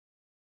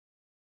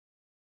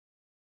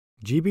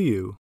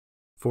GBU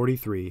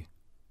 43B.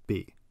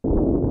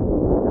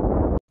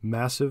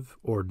 Massive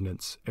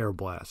Ordnance Air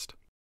Blast.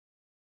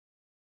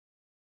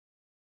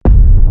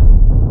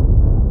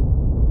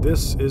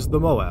 This is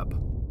the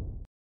Moab,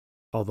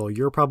 although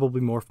you're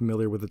probably more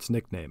familiar with its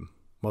nickname,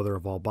 Mother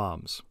of All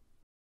Bombs.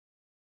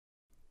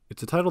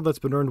 It's a title that's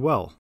been earned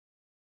well.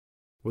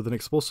 With an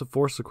explosive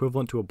force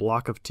equivalent to a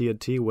block of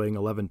TNT weighing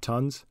 11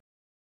 tons,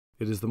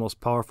 it is the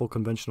most powerful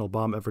conventional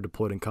bomb ever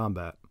deployed in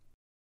combat.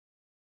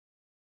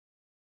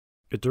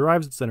 It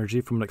derives its energy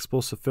from an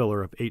explosive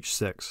filler of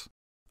H6,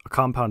 a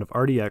compound of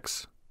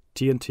RDX,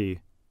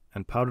 TNT,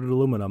 and powdered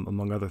aluminum,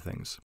 among other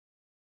things.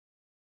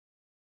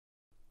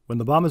 When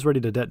the bomb is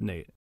ready to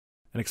detonate,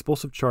 an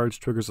explosive charge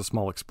triggers a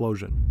small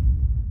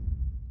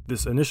explosion.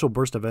 This initial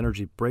burst of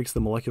energy breaks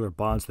the molecular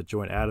bonds that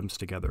join atoms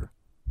together.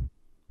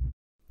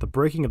 The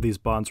breaking of these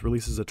bonds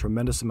releases a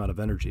tremendous amount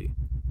of energy,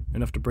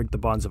 enough to break the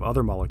bonds of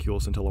other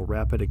molecules until a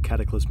rapid and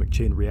cataclysmic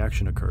chain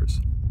reaction occurs.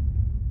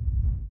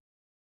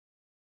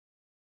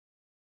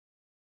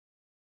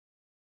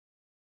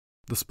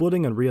 The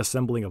splitting and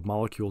reassembling of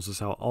molecules is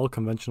how all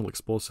conventional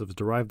explosives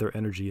derive their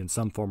energy in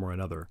some form or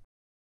another.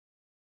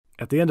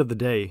 At the end of the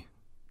day,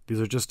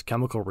 these are just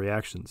chemical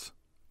reactions,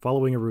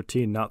 following a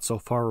routine not so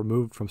far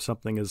removed from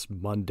something as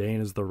mundane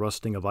as the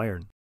rusting of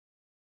iron.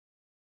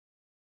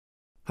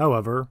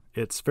 However,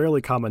 it's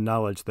fairly common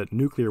knowledge that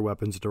nuclear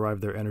weapons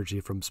derive their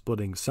energy from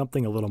splitting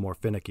something a little more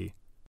finicky.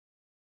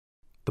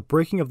 The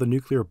breaking of the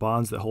nuclear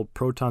bonds that hold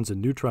protons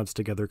and neutrons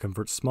together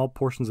converts small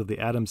portions of the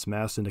atom's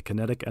mass into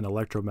kinetic and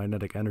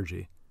electromagnetic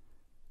energy,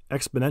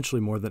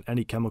 exponentially more than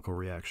any chemical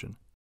reaction.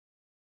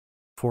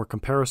 For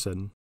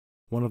comparison,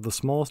 one of the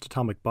smallest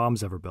atomic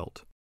bombs ever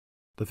built,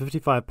 the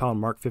 55-pound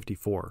Mark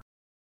 54,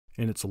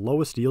 in its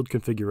lowest yield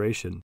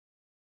configuration,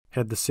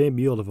 had the same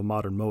yield of a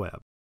modern Moab,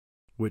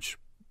 which,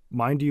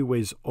 mind you,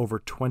 weighs over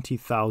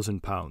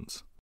 20,000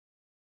 pounds.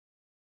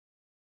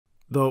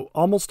 Though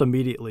almost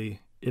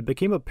immediately, it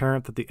became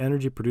apparent that the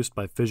energy produced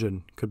by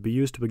fission could be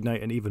used to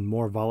ignite an even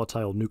more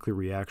volatile nuclear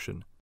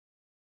reaction: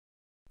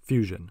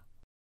 fusion.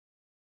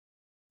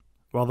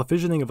 While the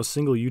fissioning of a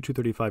single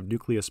U-235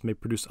 nucleus may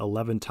produce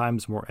 11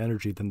 times more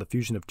energy than the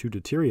fusion of two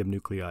deuterium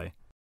nuclei,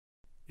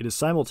 it is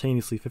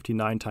simultaneously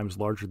 59 times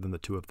larger than the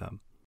two of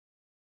them.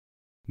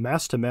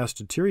 Mass-to-mass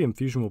deuterium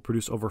fusion will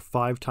produce over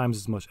 5 times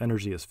as much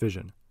energy as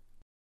fission.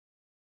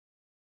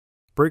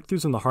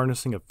 Breakthroughs in the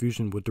harnessing of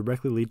fusion would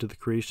directly lead to the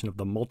creation of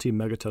the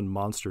multi-megaton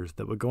monsters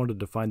that would go on to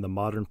define the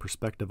modern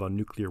perspective on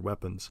nuclear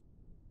weapons.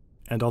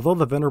 And although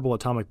the venerable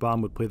atomic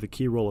bomb would play the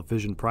key role of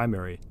fission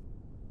primary,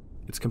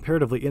 its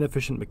comparatively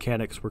inefficient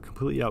mechanics were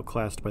completely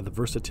outclassed by the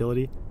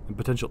versatility and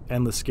potential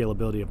endless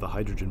scalability of the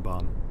hydrogen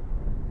bomb.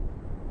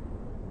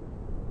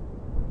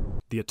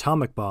 The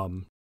atomic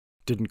bomb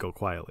didn't go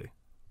quietly.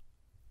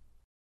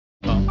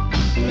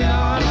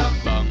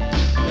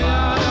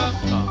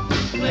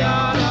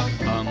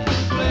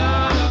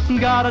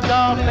 Got a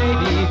doll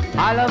baby,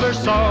 I love her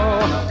so.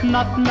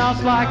 Nothing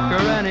else like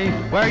her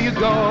anywhere you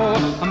go.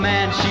 A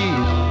man,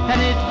 she's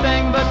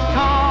anything but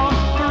calm.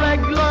 A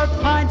regular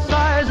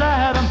pint-sized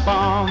atom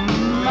bomb.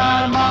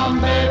 Atom bomb,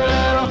 baby,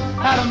 little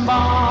atom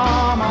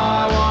bomb.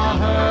 I want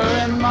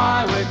her in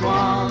my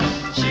wigwam.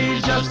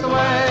 She's just the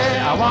way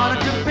I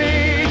want her to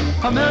be.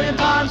 A million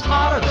times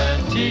hotter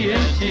than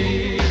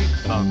TNT.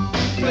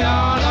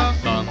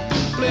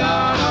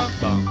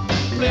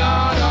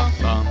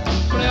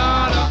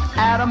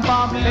 Atom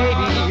bomb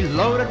baby,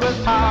 loaded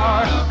with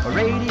power,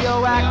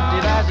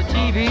 radioactive as a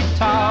TV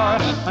tower,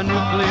 a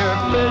nuclear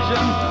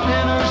fission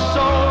in her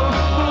soul,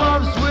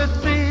 loves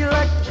with the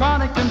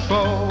electronic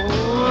control.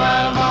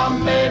 Atom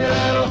bomb baby,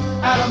 little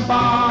atom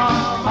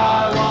bomb,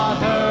 I want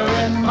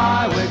her in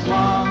my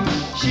wigwam.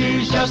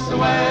 She's just the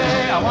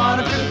way I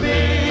want her to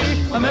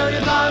be, a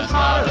million times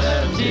hotter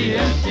than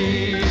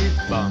TNT.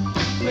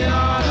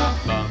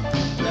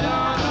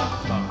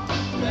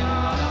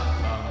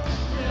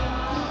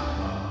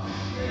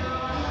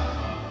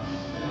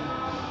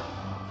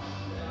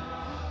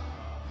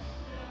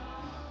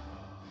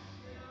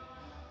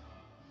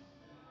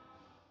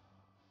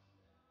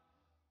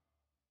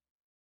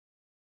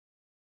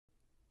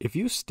 If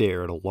you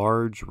stare at a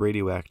large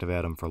radioactive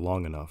atom for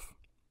long enough,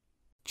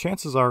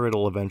 chances are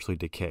it'll eventually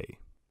decay,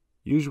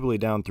 usually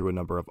down through a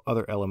number of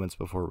other elements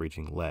before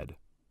reaching lead.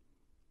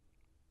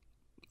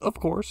 Of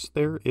course,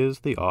 there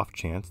is the off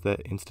chance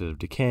that instead of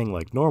decaying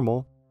like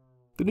normal,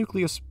 the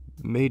nucleus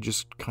may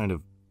just kind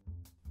of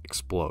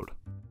explode.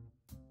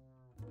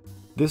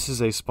 This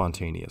is a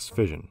spontaneous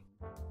fission,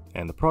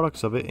 and the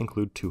products of it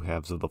include two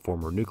halves of the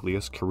former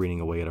nucleus careening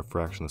away at a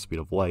fraction of the speed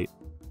of light,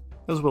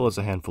 as well as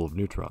a handful of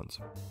neutrons.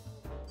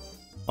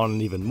 On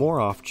an even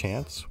more off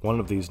chance, one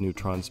of these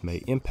neutrons may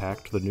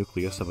impact the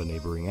nucleus of a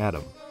neighboring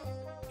atom.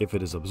 If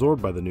it is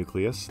absorbed by the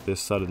nucleus, this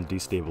sudden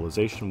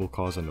destabilization will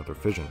cause another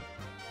fission,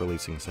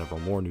 releasing several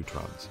more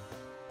neutrons.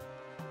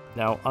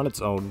 Now, on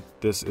its own,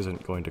 this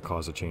isn't going to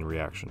cause a chain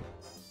reaction.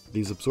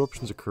 These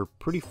absorptions occur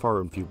pretty far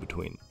and few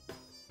between.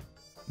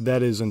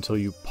 That is until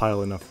you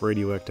pile enough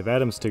radioactive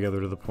atoms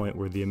together to the point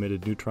where the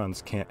emitted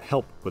neutrons can't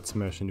help but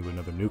smash into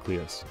another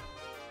nucleus.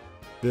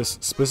 This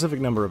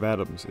specific number of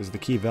atoms is the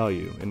key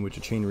value in which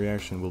a chain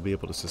reaction will be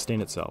able to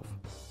sustain itself.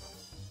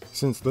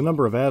 Since the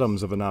number of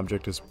atoms of an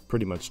object is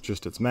pretty much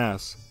just its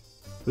mass,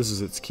 this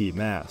is its key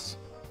mass.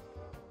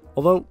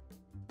 Although,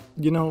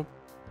 the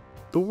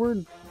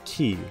word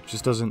key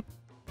just doesn't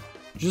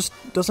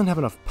have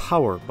enough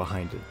power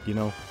behind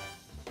it,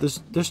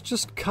 There's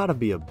just gotta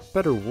be a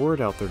better word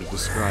out there to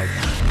describe.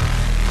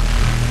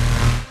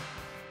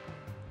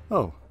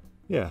 Oh,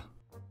 yeah.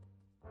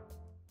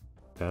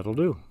 That'll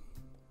do.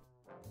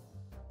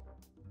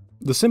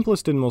 The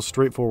simplest and most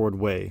straightforward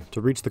way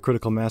to reach the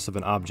critical mass of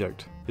an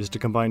object is to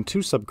combine two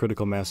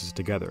subcritical masses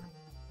together.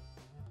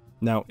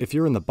 Now, if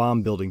you're in the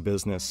bomb building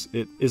business,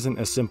 it isn't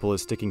as simple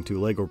as sticking two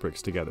Lego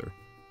bricks together.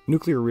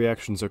 Nuclear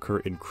reactions occur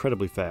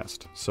incredibly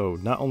fast, so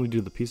not only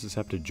do the pieces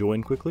have to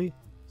join quickly,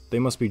 they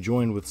must be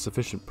joined with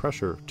sufficient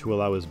pressure to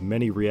allow as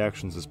many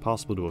reactions as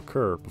possible to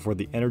occur before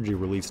the energy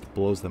released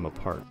blows them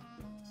apart.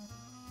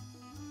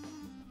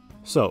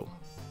 So,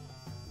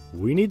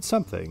 we need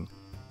something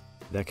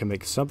that can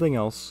make something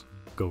else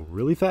go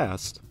really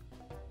fast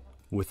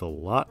with a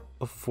lot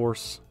of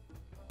force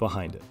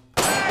behind it.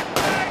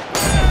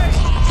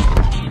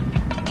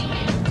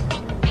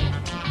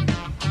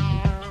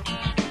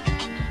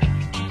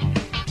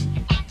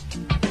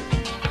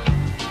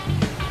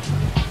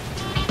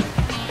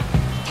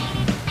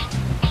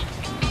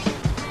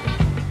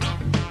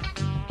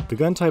 The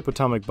gun-type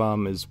atomic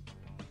bomb is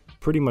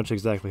pretty much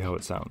exactly how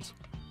it sounds.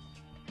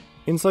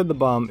 Inside the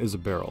bomb is a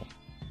barrel.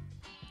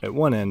 At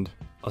one end,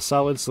 a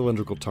solid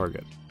cylindrical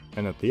target,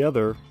 and at the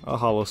other, a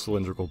hollow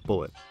cylindrical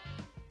bullet.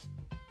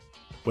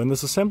 When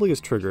this assembly is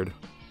triggered,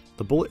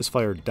 the bullet is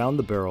fired down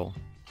the barrel,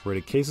 where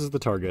it cases the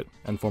target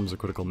and forms a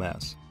critical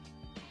mass.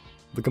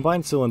 The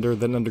combined cylinder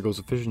then undergoes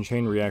a fission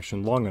chain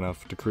reaction long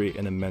enough to create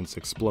an immense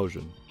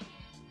explosion.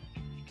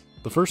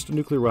 The first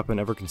nuclear weapon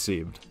ever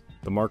conceived,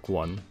 the Mark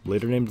I,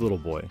 later named Little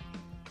Boy,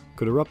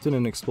 could erupt in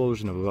an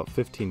explosion of about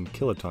 15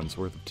 kilotons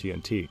worth of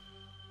TNT,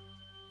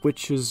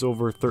 which is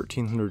over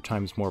 1,300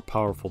 times more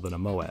powerful than a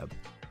Moab.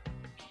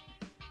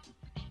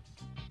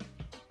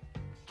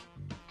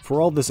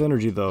 For all this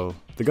energy though,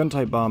 the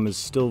gun-type bomb is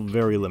still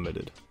very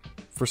limited.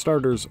 For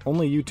starters,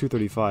 only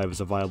U-235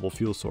 is a viable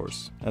fuel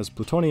source, as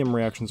plutonium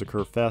reactions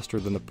occur faster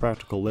than the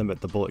practical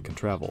limit the bullet can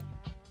travel.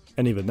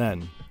 And even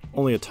then,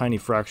 only a tiny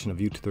fraction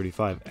of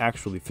U-235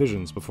 actually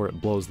fissions before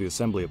it blows the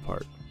assembly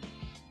apart.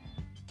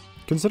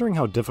 Considering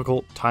how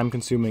difficult,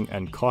 time-consuming,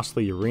 and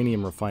costly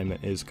uranium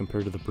refinement is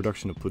compared to the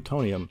production of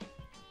plutonium,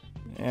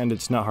 and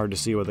it's not hard to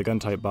see why the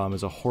gun-type bomb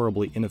is a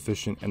horribly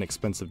inefficient and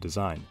expensive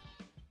design.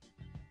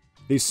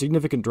 These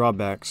significant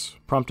drawbacks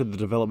prompted the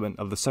development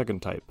of the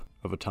second type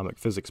of atomic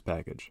physics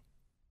package.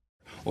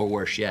 Or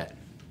worse yet,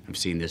 I've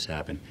seen this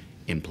happen,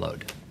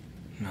 implode.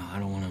 No, I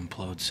don't want to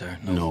implode, sir.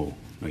 No,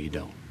 you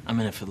don't. I'm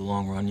in it for the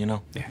long run, Yeah,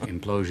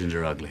 implosions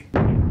are ugly.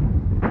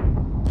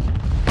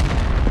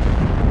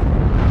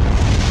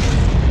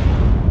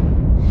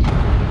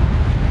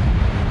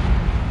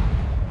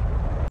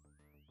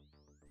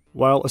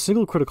 While a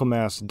single critical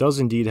mass does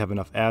indeed have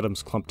enough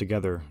atoms clumped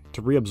together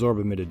to reabsorb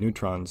emitted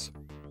neutrons,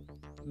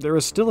 there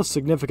is still a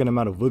significant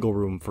amount of wiggle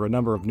room for a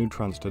number of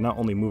neutrons to not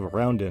only move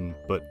around in,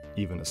 but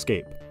even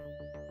escape.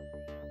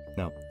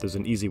 Now, there's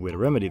an easy way to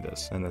remedy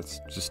this, and that's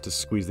just to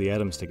squeeze the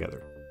atoms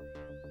together.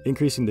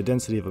 Increasing the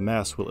density of a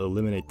mass will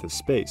eliminate this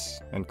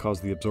space, and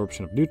cause the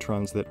absorption of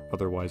neutrons that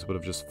otherwise would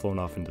have just flown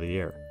off into the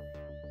air.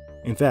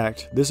 In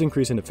fact, this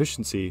increase in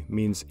efficiency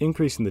means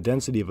increasing the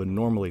density of a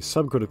normally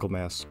subcritical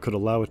mass could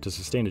allow it to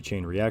sustain a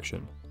chain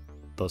reaction,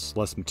 thus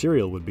less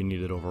material would be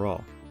needed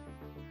overall.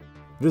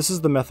 This is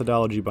the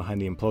methodology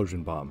behind the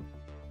implosion bomb.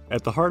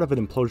 At the heart of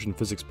an implosion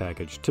physics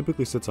package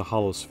typically sits a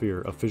hollow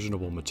sphere of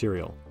fissionable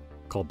material,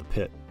 called the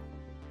pit.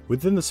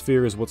 Within the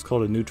sphere is what's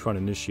called a neutron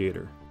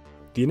initiator.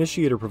 The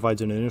initiator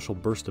provides an initial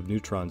burst of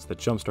neutrons that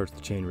jumpstarts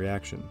the chain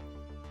reaction.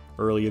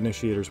 Early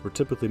initiators were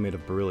typically made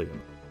of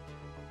beryllium.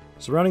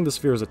 Surrounding the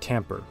sphere is a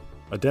tamper,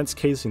 a dense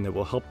casing that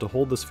will help to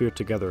hold the sphere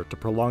together to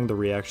prolong the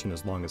reaction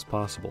as long as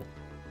possible.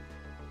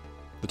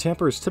 The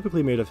tamper is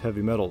typically made of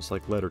heavy metals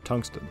like lead or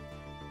tungsten,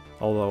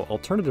 although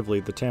alternatively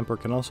the tamper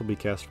can also be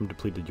cast from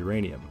depleted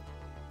uranium.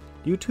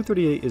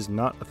 U-238 is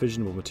not a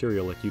fissionable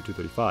material like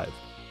U-235.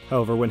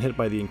 However, when hit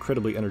by the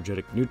incredibly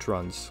energetic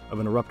neutrons of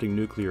an erupting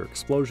nuclear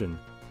explosion,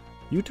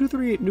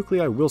 U-238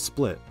 nuclei will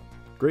split,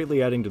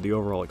 greatly adding to the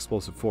overall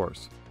explosive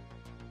force.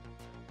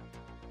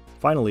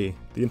 Finally,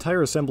 the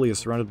entire assembly is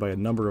surrounded by a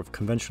number of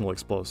conventional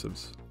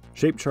explosives,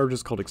 shaped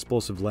charges called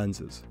explosive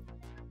lenses.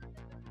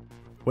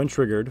 When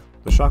triggered,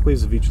 the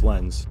shockwaves of each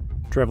lens,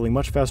 traveling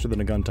much faster than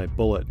a gun-type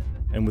bullet,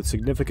 and with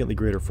significantly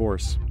greater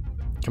force,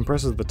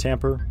 compresses the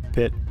tamper,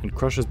 pit, and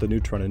crushes the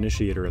neutron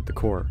initiator at the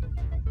core.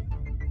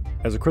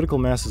 As a critical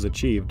mass is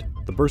achieved,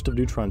 the burst of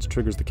neutrons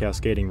triggers the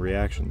cascading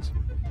reactions.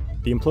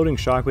 The imploding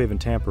shockwave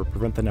and tamper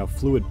prevent the now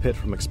fluid pit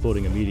from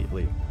exploding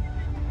immediately.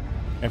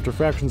 After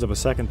fractions of a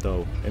second,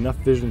 though, enough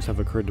fissions have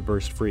occurred to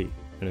burst free,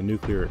 and a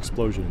nuclear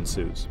explosion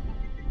ensues.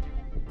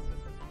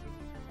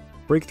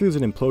 Breakthroughs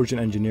in implosion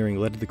engineering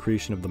led to the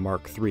creation of the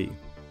Mark III,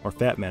 or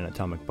Fat Man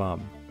atomic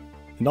bomb.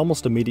 and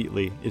almost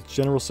immediately, its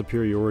general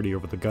superiority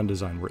over the gun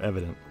design were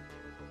evident.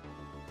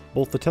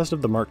 Both the test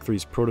of the Mark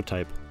III's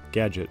prototype,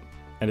 Gadget,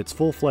 and its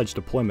full-fledged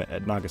deployment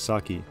at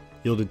Nagasaki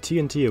yielded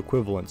TNT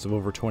equivalents of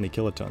over 20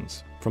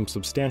 kilotons, from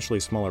substantially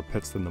smaller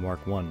pits than the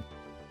Mark I.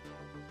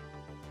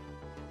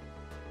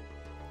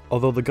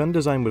 Although the gun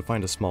design would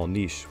find a small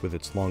niche with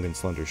its long and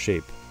slender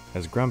shape,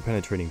 as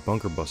ground-penetrating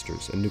bunker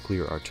busters and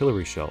nuclear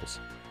artillery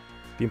shells,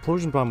 the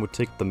implosion bomb would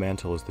take the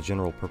mantle as the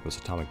general-purpose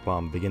atomic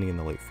bomb beginning in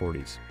the late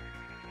 40s.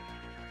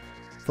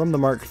 From the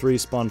Mark III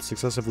spawned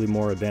successively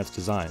more advanced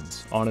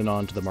designs, on and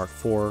on to the Mark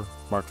IV,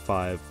 Mark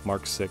V,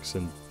 Mark VI,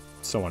 and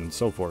so on and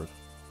so forth.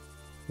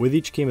 With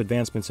each came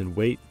advancements in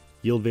weight,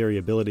 yield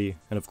variability,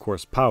 and of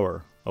course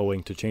power,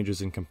 owing to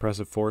changes in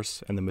compressive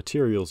force and the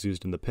materials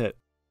used in the pit.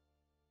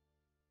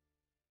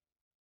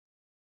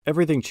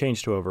 Everything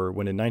changed, however,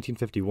 when in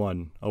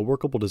 1951, a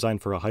workable design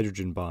for a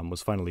hydrogen bomb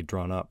was finally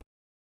drawn up.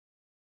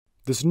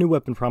 This new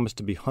weapon promised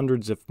to be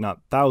hundreds if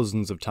not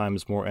thousands of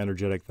times more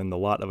energetic than the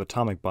lot of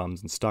atomic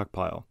bombs in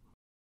stockpile.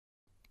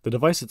 The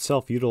device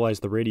itself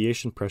utilized the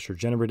radiation pressure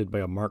generated by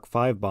a Mark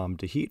V bomb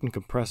to heat and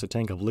compress a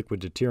tank of liquid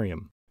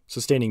deuterium,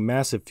 sustaining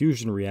massive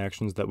fusion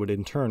reactions that would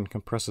in turn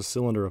compress a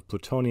cylinder of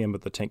plutonium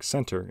at the tank's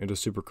center into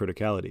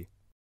supercriticality.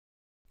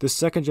 This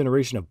second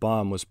generation of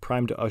bomb was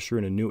primed to usher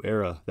in a new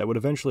era that would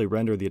eventually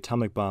render the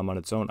atomic bomb on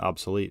its own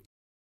obsolete,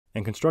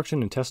 and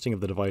construction and testing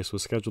of the device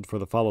was scheduled for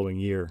the following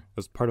year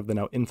as part of the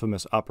now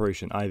infamous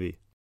Operation Ivy.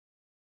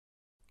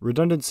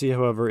 Redundancy,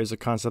 however, is a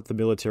concept the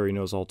military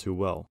knows all too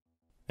well,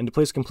 and to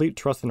place complete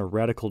trust in a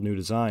radical new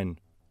design,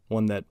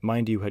 one that,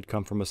 mind you, had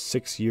come from a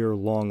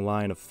 6-year-long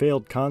line of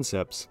failed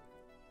concepts,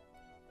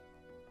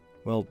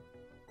 well,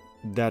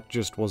 that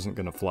just wasn't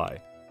gonna fly.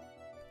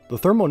 The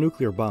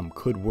thermonuclear bomb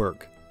could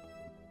work,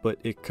 but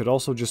it could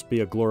also just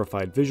be a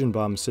glorified fission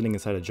bomb sitting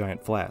inside a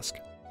giant flask.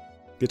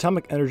 The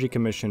Atomic Energy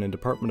Commission and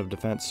Department of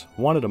Defense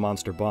wanted a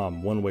monster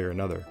bomb one way or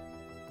another,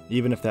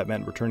 even if that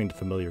meant returning to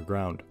familiar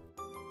ground.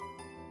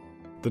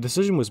 The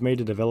decision was made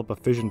to develop a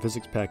fission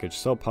physics package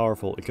so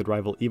powerful it could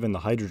rival even the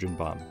hydrogen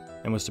bomb,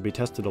 and was to be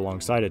tested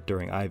alongside it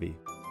during Ivy.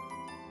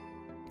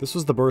 This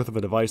was the birth of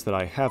a device that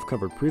I have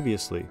covered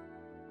previously,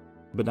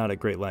 but not at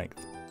great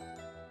length.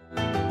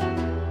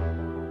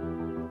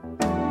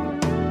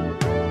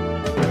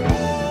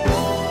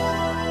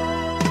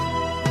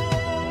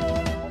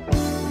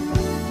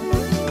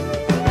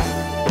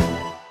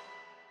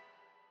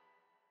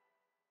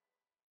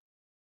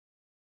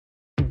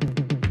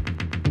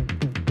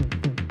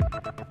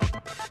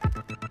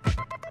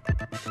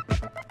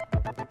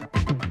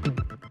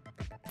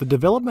 The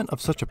development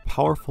of such a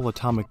powerful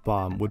atomic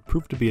bomb would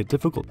prove to be a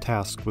difficult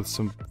task with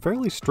some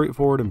fairly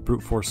straightforward and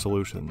brute force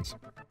solutions.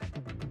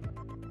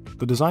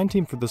 The design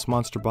team for this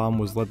monster bomb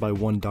was led by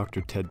one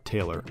Dr. Ted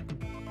Taylor.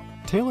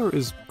 Taylor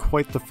is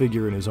quite the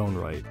figure in his own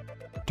right.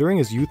 During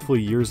his youthful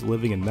years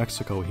living in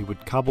Mexico, he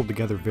would cobble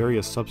together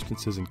various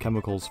substances and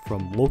chemicals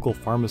from local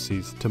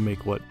pharmacies to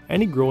make what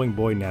any growing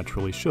boy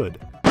naturally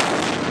should.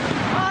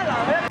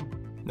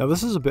 Now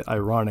this is a bit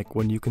ironic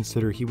when you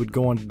consider he would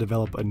go on to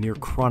develop a near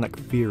chronic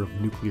fear of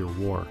nuclear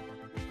war.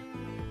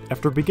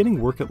 After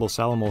beginning work at Los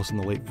Alamos in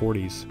the late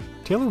 40s,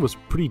 Taylor was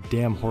pretty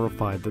damn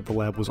horrified that the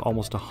lab was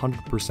almost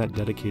 100%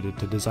 dedicated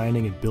to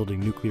designing and building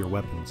nuclear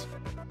weapons.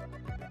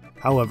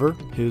 However,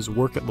 his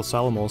work at Los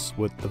Alamos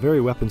with the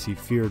very weapons he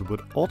feared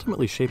would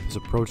ultimately shape his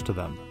approach to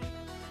them.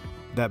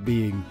 That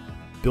being,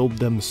 build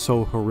them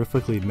so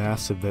horrifically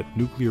massive that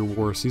nuclear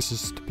war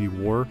ceases to be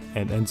war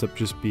and ends up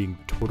just being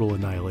total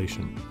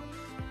annihilation.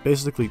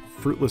 Basically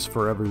fruitless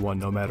for everyone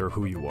no matter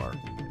who you are.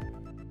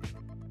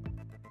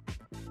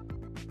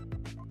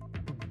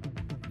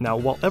 Now,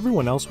 while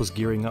everyone else was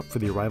gearing up for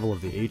the arrival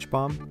of the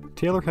H-bomb,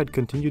 Taylor had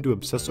continued to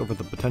obsess over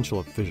the potential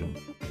of fission.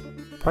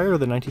 Prior to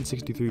the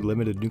 1963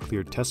 limited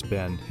nuclear test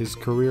ban, his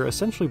career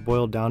essentially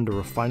boiled down to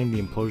refining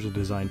the implosion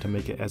design to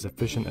make it as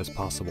efficient as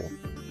possible.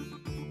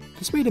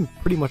 This made him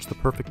pretty much the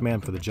perfect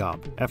man for the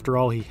job. After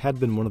all, he had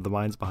been one of the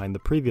minds behind the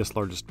previous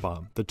largest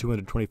bomb, the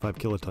 225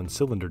 kiloton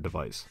cylinder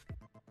device.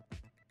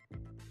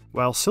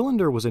 While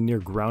Cylinder was a near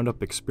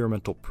ground-up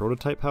experimental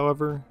prototype,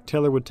 however,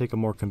 Taylor would take a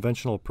more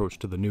conventional approach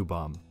to the new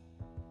bomb.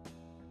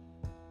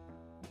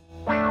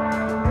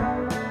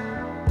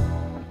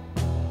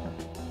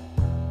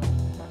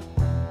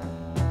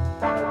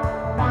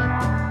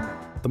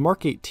 The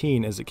Mark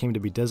 18, as it came to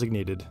be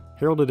designated,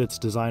 heralded its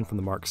design from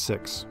the Mark VI,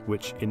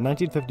 which in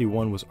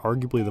 1951 was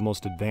arguably the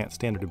most advanced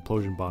standard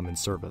implosion bomb in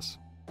service.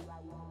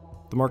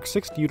 The Mark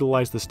VI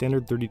utilized the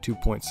standard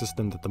 32-point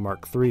system that the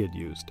Mark III had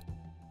used,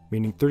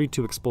 meaning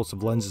 32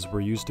 explosive lenses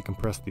were used to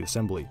compress the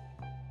assembly.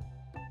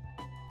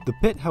 The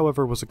pit,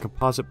 however, was a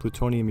composite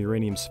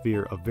plutonium-uranium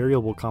sphere of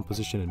variable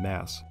composition and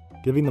mass,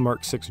 giving the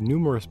Mark VI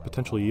numerous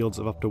potential yields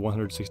of up to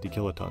 160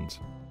 kilotons.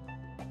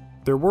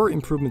 There were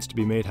improvements to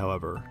be made,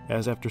 however,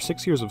 as after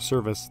 6 years of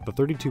service, the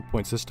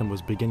 32-point system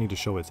was beginning to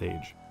show its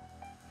age.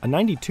 A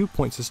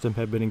 92-point system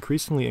had been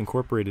increasingly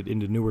incorporated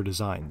into newer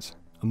designs,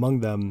 among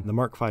them the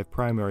Mark V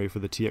primary for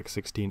the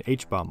TX-16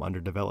 H-bomb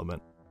under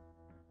development.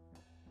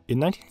 In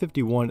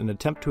 1951, an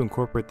attempt to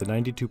incorporate the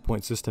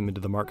 92-point system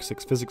into the Mark VI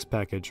physics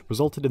package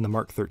resulted in the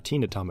Mark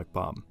XIII atomic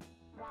bomb,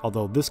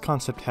 although this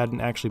concept hadn't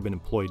actually been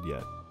employed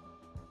yet.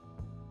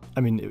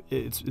 I mean,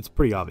 it's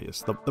pretty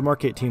obvious. The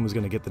Mark XVIII was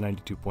going to get the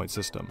 92-point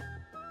system.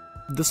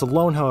 This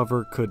alone,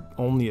 however, could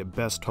only at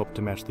best hope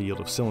to match the yield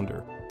of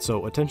cylinder,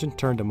 so attention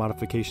turned to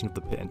modification of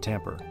the pit and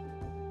tamper.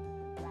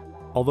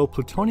 Although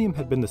plutonium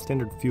had been the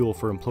standard fuel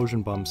for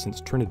implosion bombs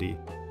since Trinity,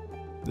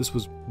 this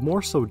was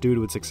more so due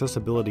to its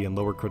accessibility and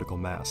lower critical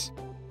mass.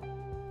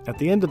 At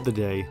the end of the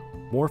day,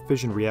 more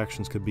fission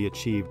reactions could be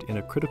achieved in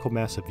a critical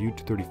mass of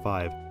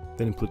U-235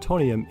 than in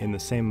plutonium in the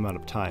same amount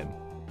of time,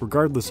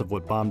 regardless of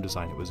what bomb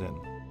design it was in.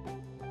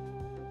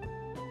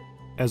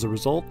 As a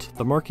result,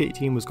 the Mark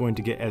XVIII was going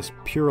to get as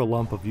pure a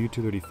lump of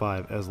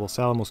U-235 as Los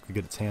Alamos could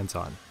get its hands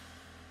on.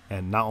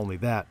 And not only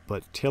that,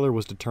 but Taylor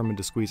was determined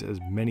to squeeze as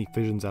many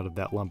fissions out of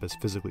that lump as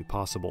physically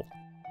possible.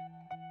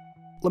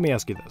 Let me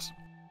ask you this.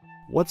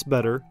 What's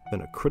better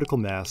than a critical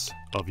mass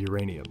of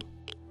uranium?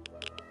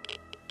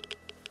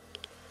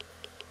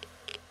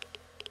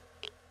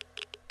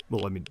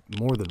 Well, I mean,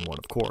 more than one,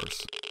 of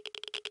course.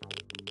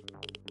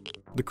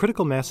 The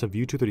critical mass of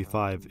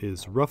U-235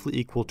 is roughly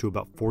equal to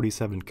about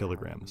 47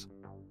 kilograms.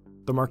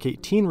 The Mark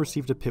XVIII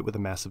received a pit with a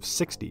mass of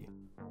 60.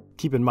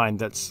 Keep in mind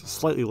that's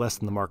slightly less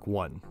than the Mark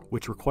I,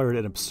 which required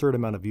an absurd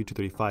amount of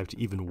U-235 to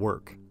even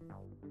work.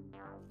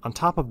 On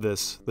top of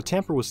this, the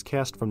tamper was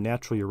cast from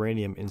natural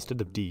uranium instead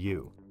of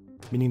Du,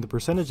 meaning the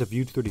percentage of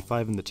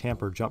U-235 in the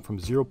tamper jumped from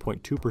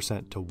 0.2%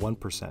 to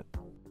 1%.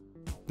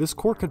 This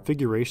core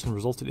configuration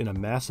resulted in a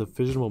mass of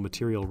fissionable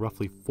material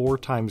roughly 4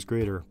 times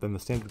greater than the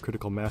standard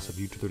critical mass of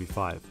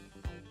U-235.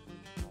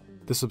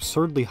 This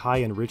absurdly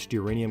high enriched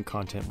uranium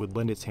content would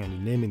lend its hand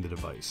in naming the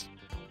device.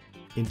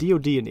 In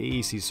DoD and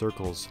AEC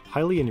circles,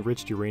 highly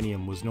enriched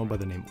uranium was known by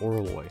the name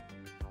Oralloy,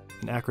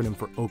 an acronym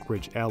for Oak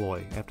Ridge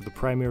Alloy after the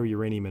primary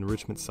uranium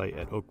enrichment site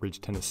at Oak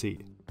Ridge, Tennessee.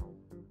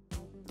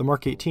 The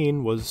Mark XVIII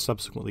was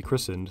subsequently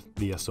christened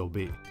the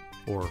SOB,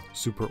 or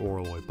Super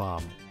Oralloy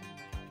Bomb.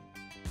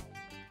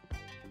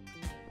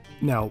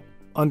 Now,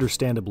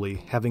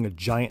 understandably, having a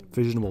giant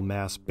fissionable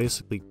mass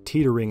basically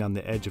teetering on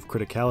the edge of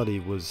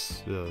criticality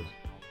was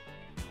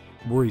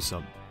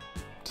worrisome,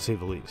 to say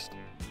the least.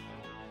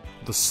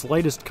 The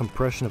slightest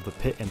compression of the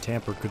pit and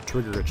tamper could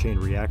trigger a chain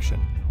reaction,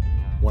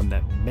 one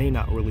that may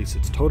not release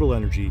its total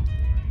energy,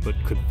 but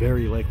could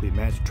very likely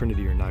match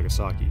Trinity or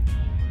Nagasaki.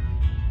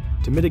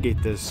 To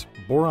mitigate this,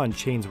 boron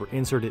chains were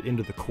inserted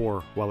into the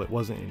core while it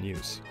wasn't in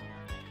use.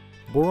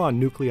 Boron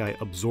nuclei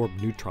absorb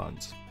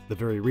neutrons, the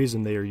very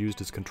reason they are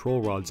used as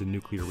control rods in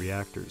nuclear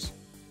reactors.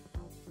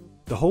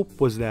 The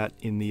hope was that,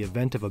 in the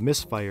event of a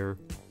misfire,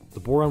 the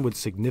boron would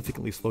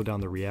significantly slow down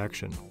the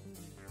reaction.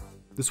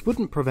 This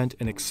wouldn't prevent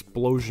an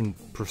explosion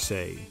per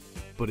se,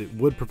 but it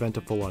would prevent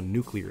a full-on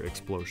nuclear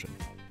explosion.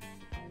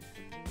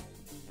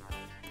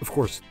 Of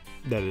course,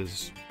 that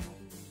is,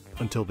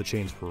 until the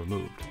chains were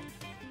removed.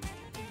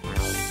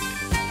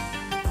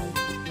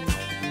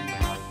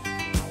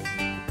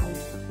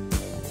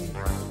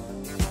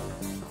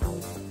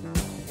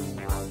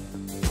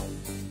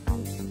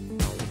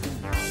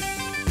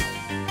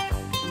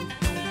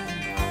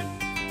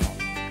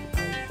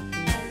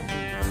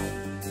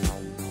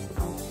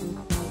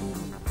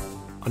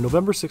 On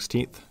November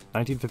 16,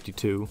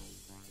 1952,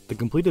 the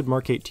completed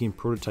Mark XVIII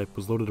prototype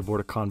was loaded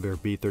aboard a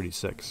Convair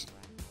B-36.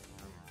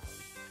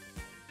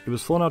 It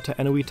was flown out to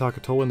Enui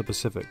Takatoa in the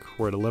Pacific,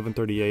 where at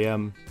 11:30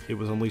 a.m. it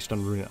was unleashed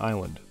on Runit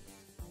Island.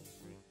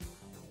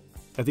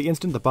 At the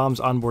instant the bomb's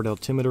onboard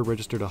altimeter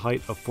registered a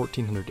height of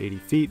 1,480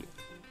 feet,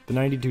 the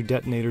 92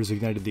 detonators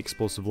ignited the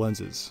explosive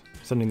lenses,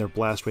 sending their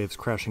blast waves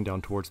crashing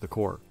down towards the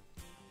core.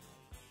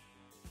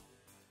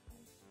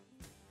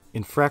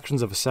 In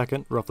fractions of a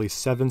second, roughly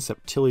 7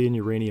 septillion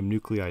uranium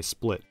nuclei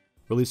split,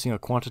 releasing a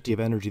quantity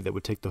of energy that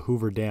would take the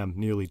Hoover Dam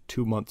nearly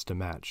 2 months to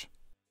match.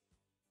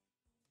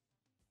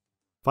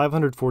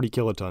 540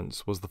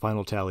 kilotons was the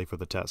final tally for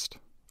the test.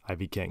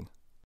 Ivy King.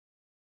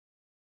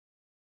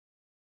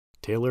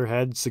 Taylor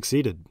had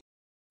succeeded,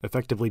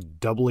 effectively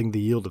doubling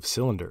the yield of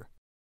cylinder.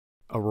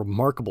 A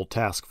remarkable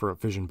task for a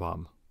fission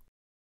bomb.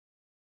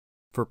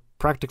 For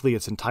practically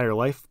its entire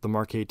life, the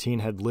Mark XVIII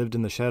had lived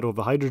in the shadow of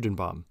the hydrogen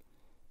bomb,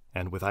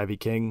 and with Ivy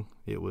King,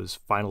 it was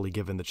finally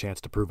given the chance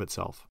to prove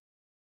itself.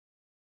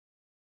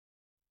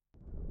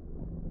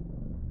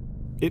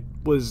 It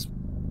was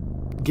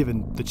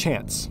given the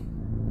chance,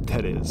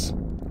 that is.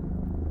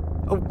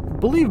 Oh,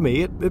 believe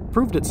me, it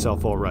proved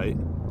itself all right.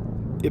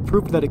 It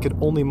proved that it could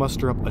only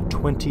muster up a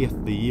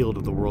 20th the yield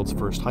of the world's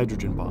first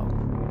hydrogen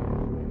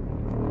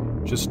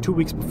bomb. Just 2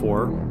 weeks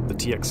before, the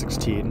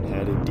TX-16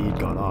 had indeed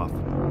gone off,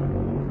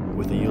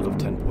 with a yield of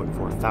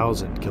 10.4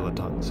 thousand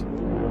kilotons.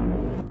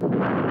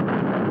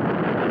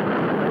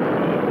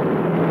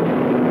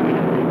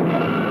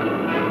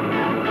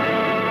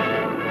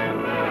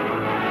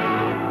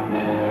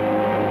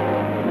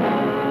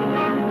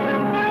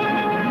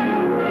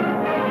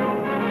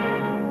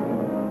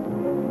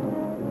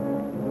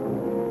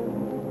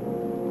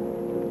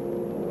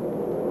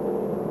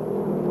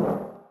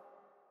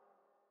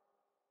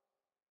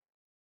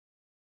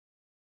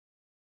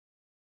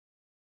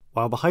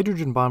 While the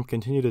hydrogen bomb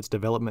continued its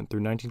development through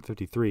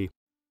 1953,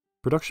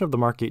 production of the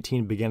Mark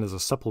 18 began as a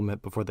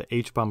supplement before the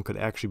H-bomb could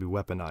actually be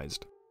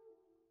weaponized.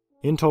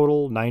 In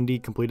total, 90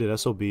 completed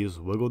SOBs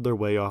wiggled their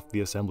way off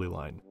the assembly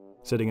line,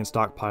 sitting in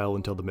stockpile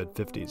until the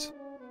mid-50s.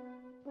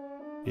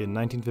 In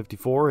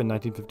 1954 and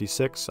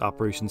 1956,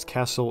 Operations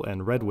Castle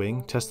and Red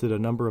Wing tested a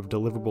number of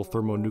deliverable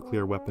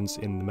thermonuclear weapons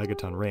in the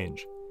megaton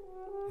range,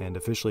 and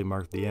officially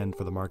marked the end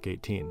for the Mark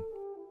 18.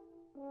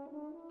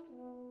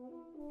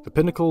 The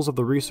pinnacles of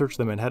the research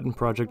the Manhattan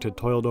Project had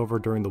toiled over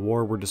during the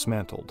war were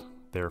dismantled,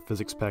 their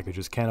physics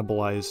packages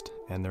cannibalized,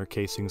 and their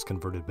casings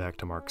converted back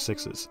to Mark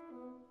 6s.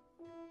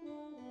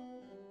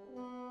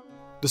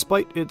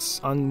 Despite its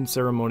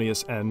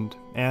unceremonious end,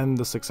 and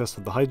the success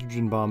of the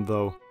hydrogen bomb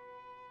though,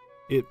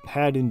 it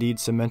had indeed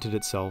cemented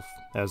itself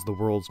as the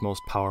world's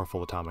most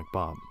powerful atomic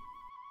bomb.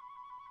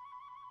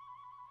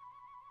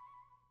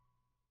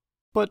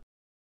 But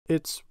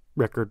its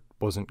record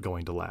wasn't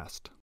going to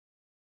last.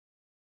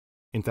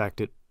 In fact,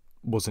 it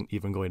wasn't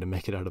even going to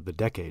make it out of the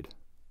decade.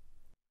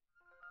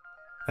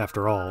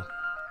 After all,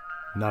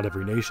 not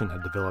every nation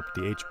had developed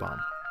the H-bomb.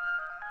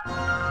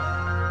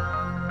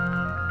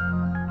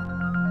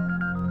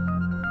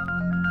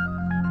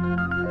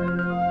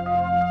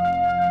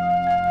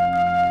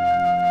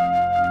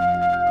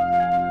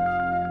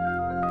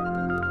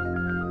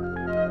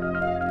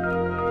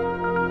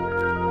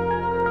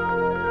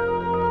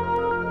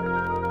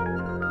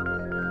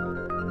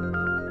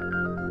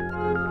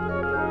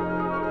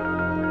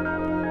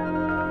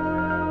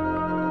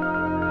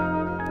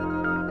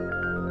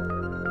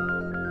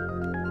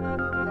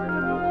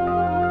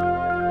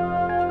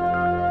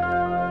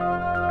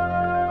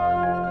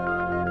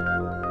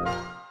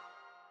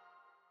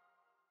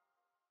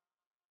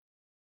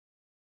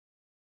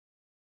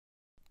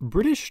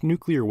 British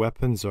nuclear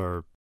weapons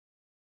are,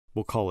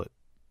 we'll call it,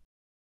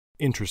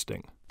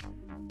 interesting.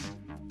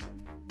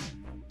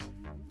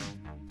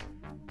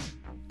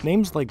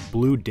 Names like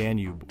Blue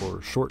Danube or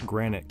Short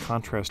Granite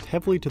contrast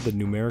heavily to the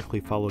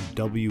numerically followed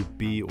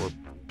WB or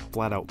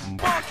flat-out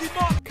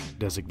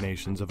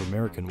designations of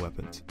American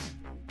weapons,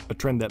 a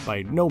trend that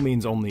by no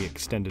means only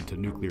extended to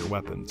nuclear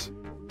weapons.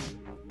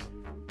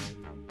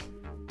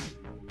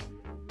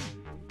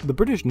 The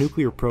British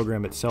nuclear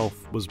program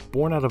itself was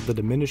born out of the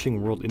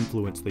diminishing world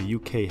influence the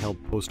UK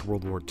held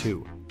post-World War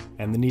II,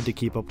 and the need to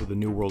keep up with the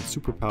new world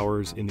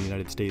superpowers in the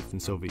United States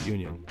and Soviet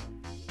Union.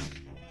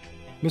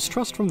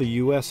 Mistrust from the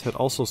US had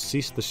also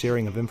ceased the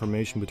sharing of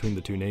information between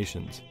the two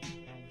nations,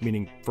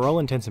 meaning for all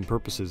intents and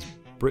purposes,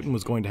 Britain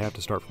was going to have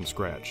to start from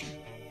scratch,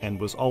 and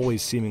was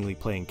always seemingly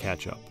playing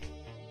catch-up.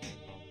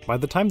 By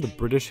the time the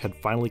British had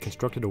finally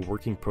constructed a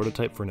working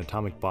prototype for an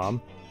atomic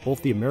bomb,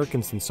 both the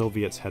Americans and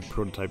Soviets had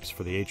prototypes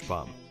for the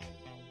H-bomb.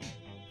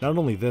 Not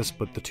only this,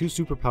 but the two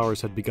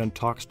superpowers had begun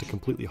talks to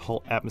completely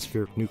halt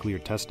atmospheric nuclear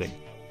testing,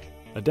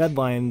 a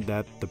deadline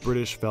that the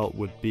British felt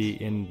would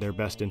be in their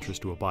best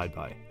interest to abide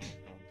by.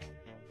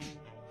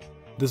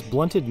 This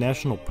blunted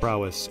national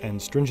prowess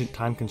and stringent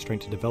time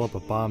constraint to develop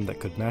a bomb that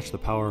could match the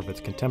power of its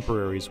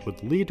contemporaries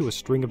would lead to a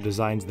string of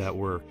designs that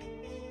were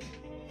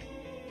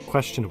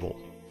questionable,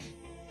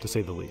 to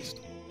say the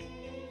least.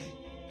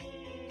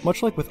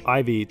 Much like with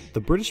Ivy, the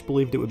British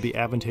believed it would be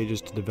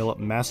advantageous to develop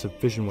massive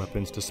fission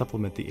weapons to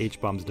supplement the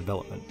H-bomb's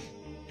development.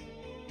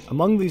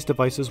 Among these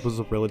devices was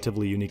a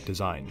relatively unique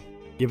design,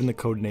 given the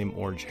codename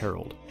Orange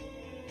Herald.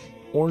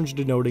 Orange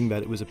denoting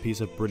that it was a piece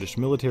of British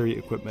military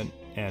equipment,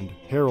 and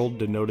Herald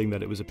denoting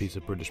that it was a piece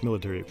of British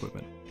military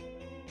equipment.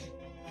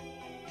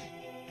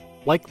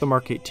 Like the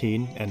Mark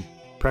 18 and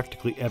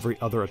practically every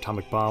other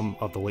atomic bomb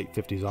of the late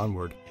 50s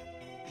onward,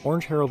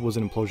 Orange Herald was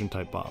an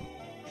implosion-type bomb,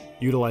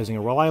 utilizing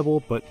a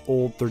reliable but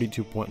old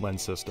 32-point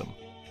lens system.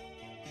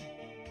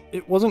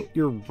 It wasn't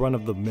your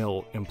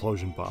run-of-the-mill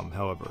implosion bomb,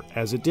 however,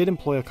 as it did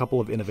employ a couple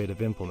of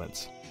innovative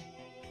implements.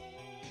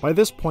 By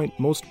this point,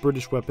 most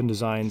British weapon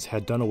designs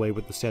had done away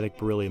with the static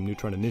beryllium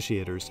neutron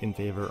initiators in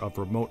favor of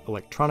remote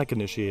electronic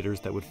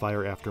initiators that would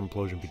fire after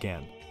implosion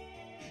began.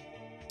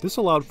 This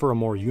allowed for a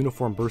more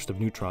uniform burst of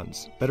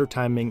neutrons, better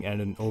timing,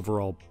 and an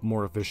overall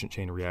more efficient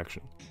chain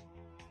reaction.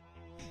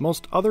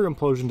 Most other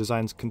implosion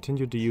designs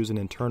continued to use an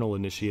internal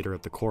initiator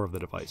at the core of the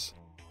device.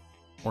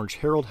 Orange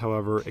Herald,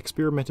 however,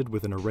 experimented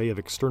with an array of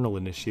external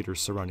initiators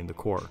surrounding the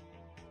core.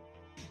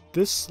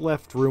 This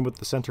left room at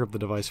the center of the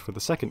device for the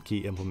second key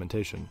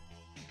implementation,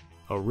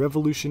 a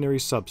revolutionary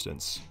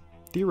substance,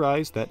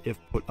 theorized that if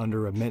put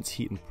under immense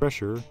heat and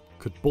pressure,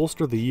 could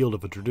bolster the yield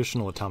of a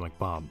traditional atomic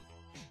bomb.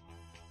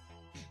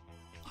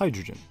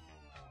 Hydrogen.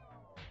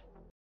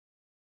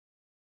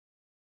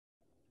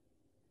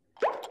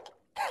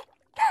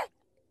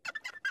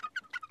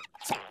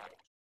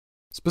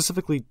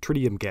 Specifically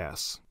tritium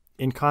gas,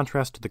 in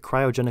contrast to the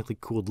cryogenically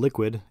cooled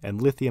liquid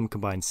and lithium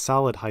combined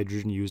solid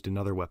hydrogen used in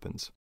other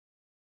weapons.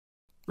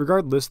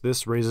 Regardless,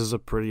 this raises a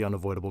pretty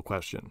unavoidable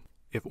question.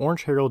 If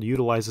Orange Herald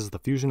utilizes the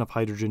fusion of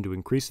hydrogen to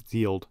increase its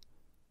yield,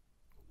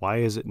 why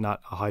is it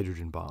not a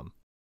hydrogen bomb?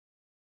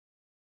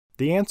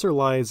 The answer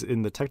lies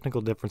in the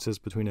technical differences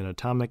between an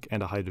atomic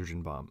and a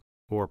hydrogen bomb,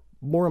 or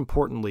more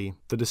importantly,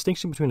 the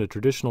distinction between a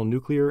traditional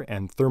nuclear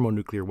and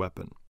thermonuclear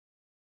weapon.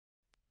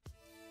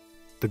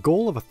 The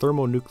goal of a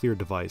thermonuclear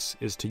device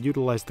is to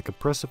utilize the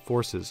compressive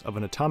forces of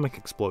an atomic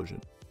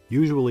explosion,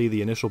 usually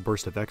the initial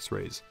burst of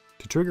X-rays,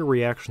 to trigger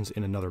reactions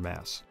in another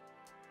mass.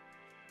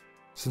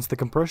 Since the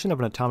compression of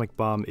an atomic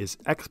bomb is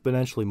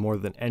exponentially more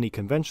than any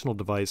conventional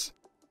device,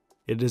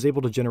 it is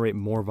able to generate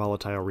more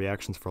volatile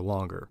reactions for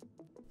longer,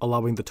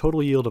 allowing the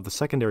total yield of the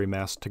secondary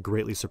mass to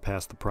greatly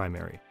surpass the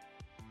primary.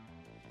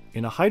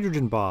 In a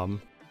hydrogen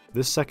bomb,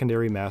 this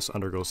secondary mass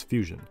undergoes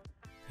fusion,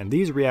 and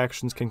these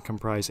reactions can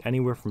comprise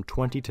anywhere from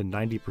 20 to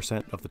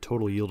 90% of the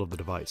total yield of the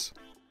device.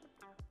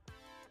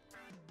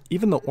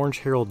 Even the Orange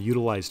Herald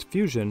utilized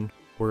fusion,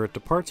 where it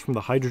departs from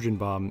the hydrogen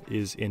bomb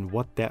is in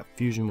what that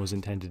fusion was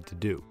intended to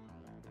do.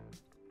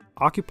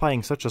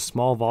 Occupying such a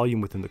small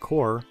volume within the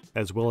core,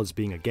 as well as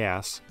being a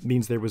gas,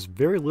 means there was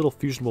very little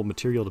fusionable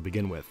material to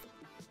begin with,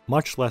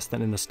 much less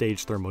than in a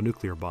staged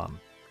thermonuclear bomb.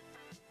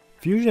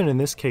 Fusion in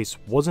this case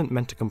wasn't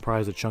meant to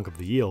comprise a chunk of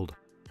the yield,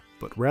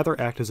 but rather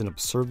act as an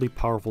absurdly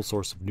powerful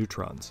source of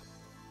neutrons.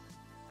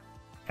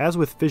 As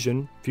with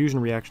fission, fusion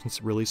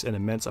reactions release an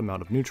immense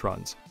amount of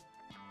neutrons.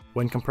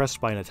 When compressed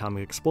by an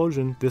atomic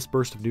explosion, this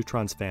burst of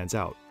neutrons fans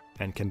out,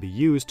 and can be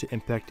used to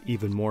impact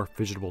even more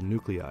fissionable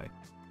nuclei.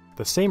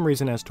 The same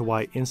reason as to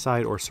why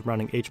inside or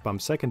surrounding H-bomb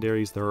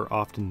secondaries there are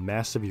often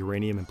massive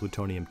uranium and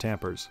plutonium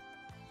tampers.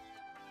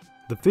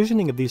 The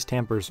fissioning of these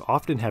tampers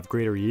often have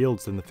greater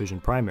yields than the fission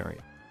primary,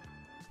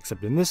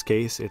 except in this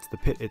case it's the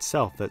pit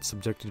itself that's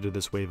subjected to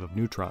this wave of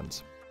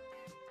neutrons.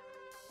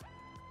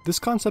 This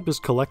concept is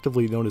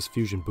collectively known as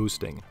fusion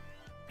boosting,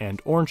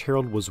 and Orange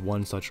Herald was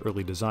one such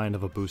early design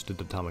of a boosted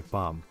atomic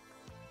bomb.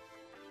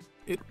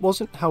 It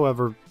wasn't,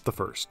 however, the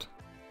first.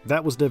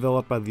 That was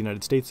developed by the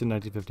United States in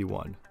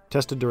 1951,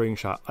 tested during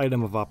shot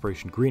item of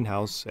Operation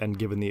Greenhouse, and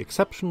given the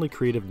exceptionally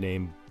creative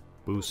name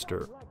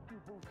Booster.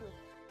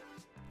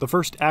 The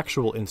first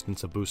actual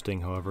instance of boosting,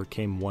 however,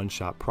 came one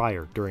shot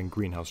prior, during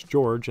Greenhouse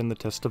George and the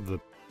test of the...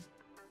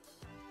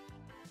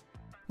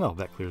 Well,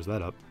 that clears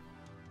that up.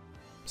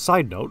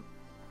 Side note,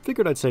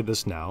 figured I'd say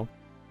this now.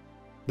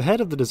 The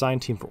head of the design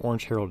team for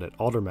Orange Herald at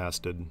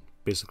Aldermaston,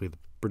 basically the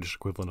British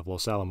equivalent of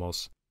Los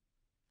Alamos,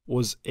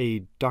 was a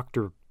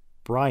Dr.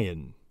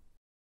 Brian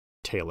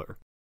Taylor.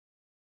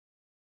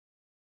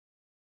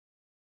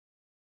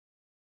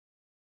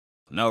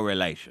 No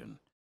relation.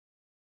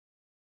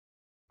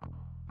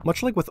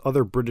 Much like with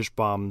other British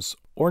bombs,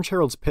 Orange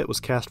Herald's pit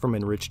was cast from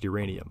enriched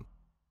uranium.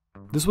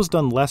 This was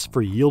done less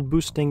for yield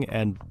boosting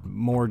and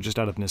more just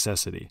out of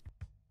necessity.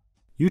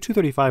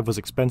 U-235 was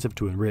expensive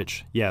to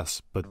enrich,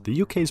 yes, but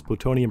the UK's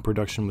plutonium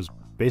production was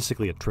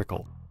basically a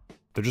trickle.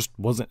 There just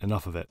wasn't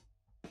enough of it.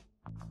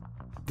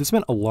 This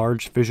meant a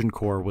large fission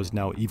core was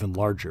now even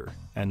larger,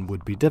 and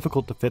would be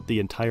difficult to fit the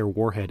entire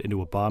warhead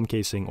into a bomb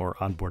casing or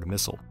onboard a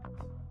missile.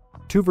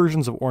 Two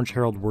versions of Orange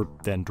Herald were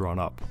then drawn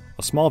up,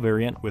 a small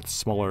variant with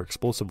smaller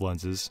explosive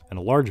lenses, and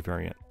a large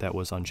variant that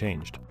was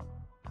unchanged.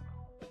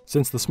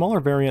 Since the smaller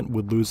variant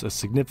would lose a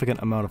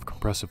significant amount of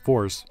compressive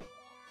force,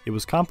 it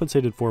was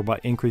compensated for by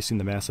increasing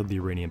the mass of the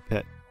uranium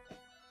pit.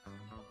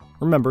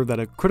 Remember that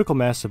a critical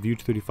mass of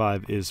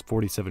U-235 is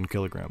 47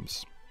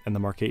 kilograms, and the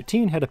Mark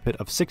 18 had a pit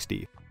of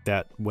 60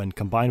 that, when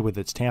combined with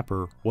its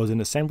tamper, was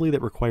an assembly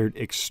that required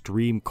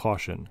extreme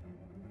caution.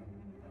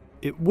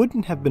 It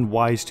wouldn't have been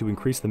wise to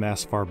increase the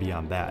mass far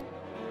beyond that,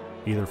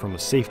 either from a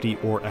safety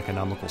or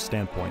economical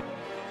standpoint.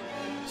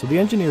 So the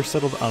engineers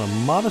settled on a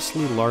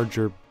modestly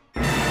larger...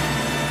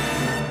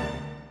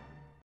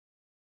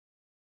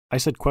 I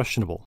said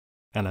questionable,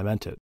 and I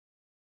meant it.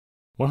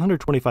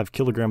 125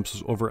 kilograms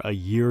was over a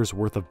year's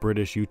worth of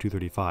British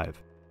U-235.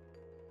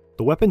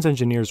 The weapons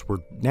engineers were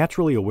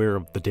naturally aware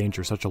of the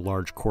danger such a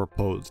large core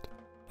posed,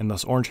 and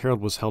thus Orange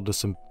Herald was held to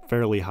some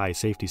fairly high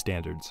safety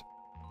standards.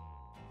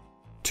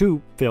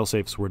 Two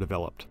failsafes were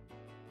developed.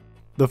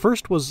 The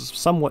first was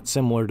somewhat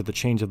similar to the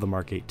change of the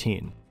Mark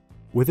 18.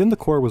 Within the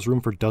core was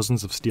room for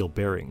dozens of steel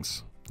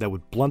bearings that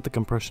would blunt the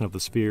compression of the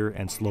sphere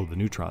and slow the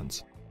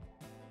neutrons.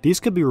 These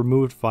could be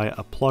removed via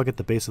a plug at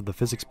the base of the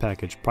physics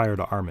package prior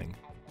to arming.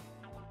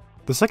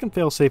 The second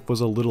failsafe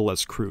was a little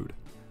less crude.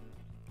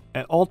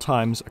 At all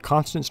times, a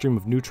constant stream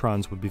of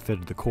neutrons would be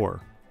fed to the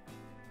core.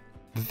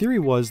 The theory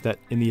was that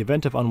in the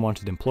event of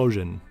unwanted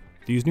implosion,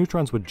 these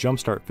neutrons would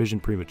jumpstart fission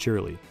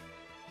prematurely.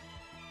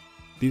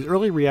 These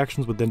early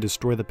reactions would then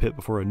destroy the pit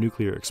before a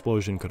nuclear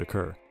explosion could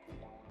occur.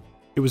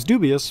 It was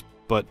dubious,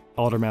 but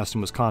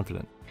Aldermaston was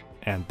confident,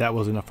 and that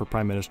was enough for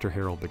Prime Minister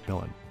Harold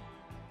Macmillan.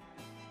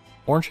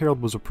 Orange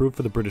Herald was approved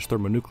for the British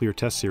thermonuclear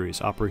test series,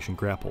 Operation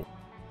Grapple,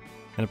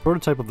 and a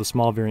prototype of the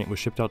small variant was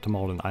shipped out to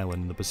Malden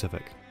Island in the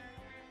Pacific.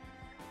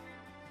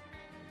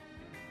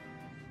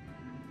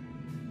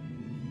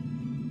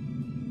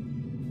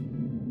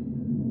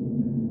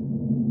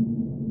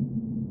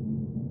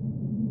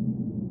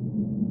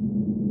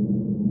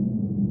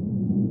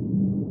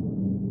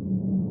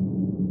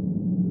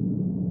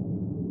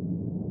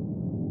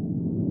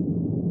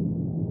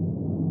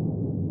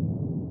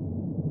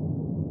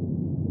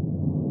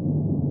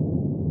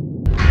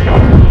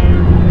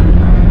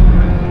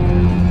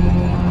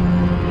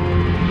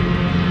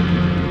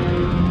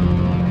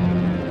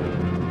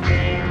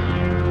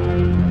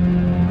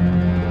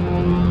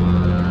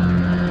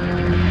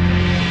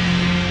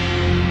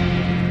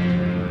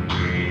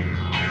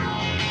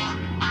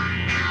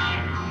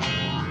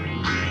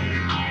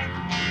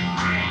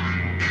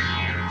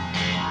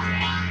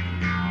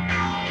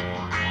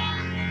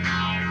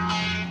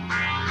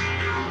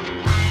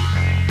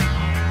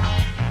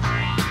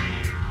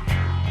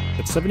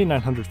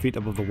 7,900 feet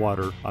above the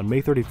water on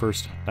May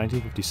 31st,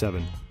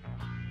 1957,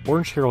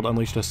 Orange Herald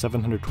unleashed a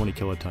 720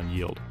 kiloton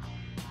yield,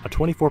 a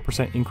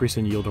 24% increase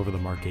in yield over the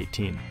Mark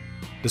 18,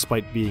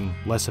 despite being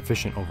less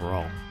efficient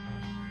overall.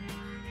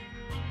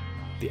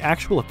 The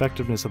actual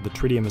effectiveness of the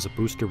tritium as a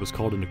booster was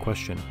called into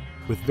question,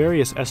 with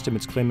various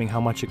estimates claiming how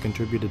much it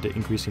contributed to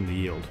increasing the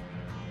yield.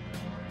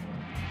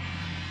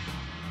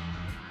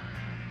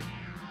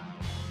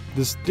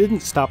 This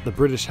didn't stop the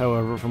British,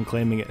 however, from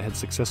claiming it had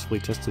successfully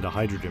tested a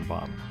hydrogen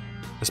bomb,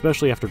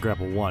 especially after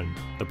Grapple 1,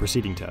 the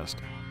preceding test.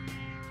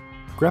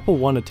 Grapple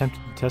 1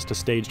 attempted to test a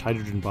staged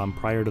hydrogen bomb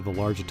prior to the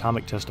large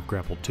atomic test of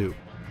Grapple 2.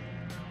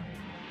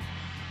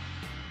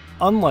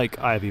 Unlike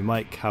Ivy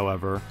Mike,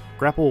 however,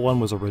 Grapple 1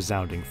 was a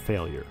resounding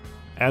failure,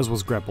 as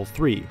was Grapple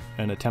 3,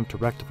 an attempt to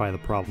rectify the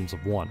problems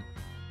of 1.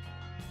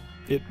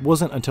 It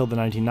wasn't until the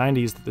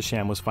 1990s that the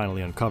sham was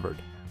finally uncovered.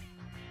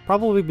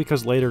 Probably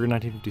because later in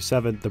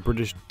 1957, the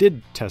British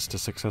did test a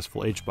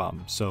successful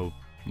H-bomb, so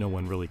no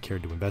one really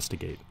cared to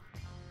investigate.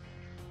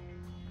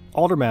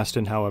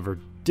 Aldermaston, however,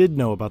 did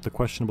know about the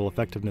questionable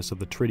effectiveness of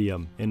the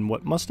tritium in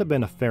what must have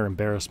been a fair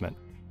embarrassment,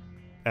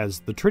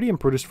 as the tritium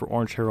produced for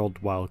Orange Herald,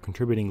 while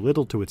contributing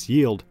little to its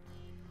yield,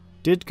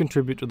 did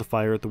contribute to the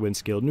fire at the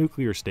Windscale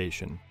nuclear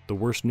station, the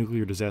worst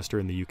nuclear disaster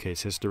in the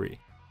UK's history.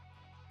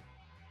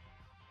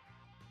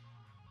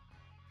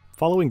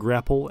 Following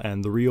Grapple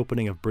and the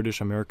reopening of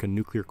British-American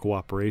nuclear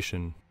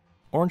cooperation,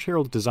 Orange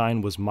Herald's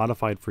design was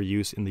modified for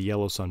use in the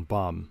Yellow Sun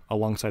bomb,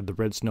 alongside the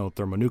Red Snow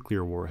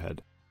thermonuclear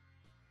warhead.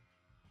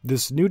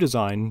 This new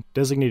design,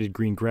 designated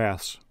Green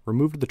Grass,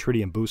 removed the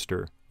tritium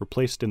booster,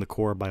 replaced in the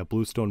core by a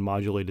bluestone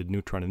modulated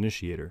neutron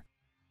initiator.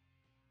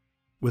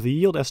 With a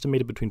yield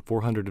estimated between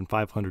 400 and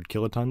 500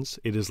 kilotons,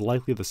 it is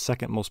likely the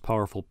second most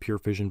powerful pure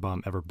fission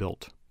bomb ever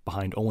built,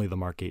 behind only the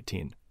Mark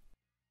 18.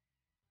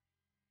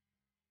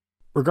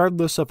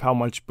 Regardless of how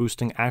much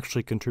boosting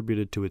actually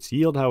contributed to its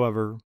yield,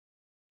 however,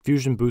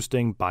 fusion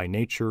boosting by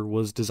nature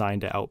was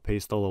designed to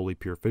outpace the lowly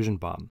pure fission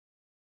bomb.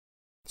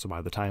 So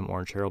by the time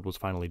Orange Herald was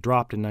finally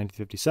dropped in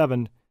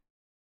 1957,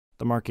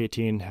 the Mark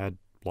 18 had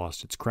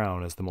lost its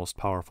crown as the most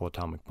powerful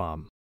atomic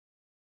bomb.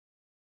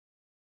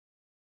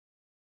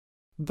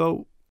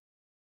 Though,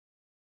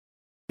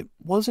 it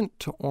wasn't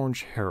to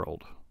Orange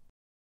Herald.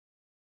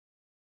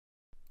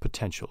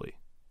 Potentially.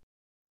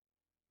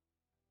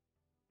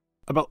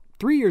 About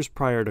 3 years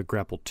prior to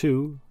Grapple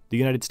 2, the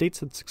United States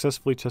had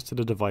successfully tested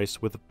a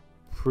device with a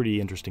pretty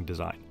interesting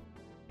design.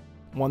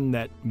 One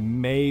that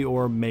may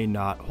or may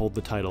not hold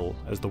the title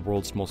as the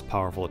world's most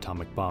powerful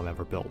atomic bomb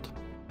ever built.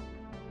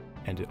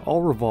 And it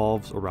all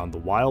revolves around the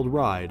wild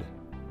ride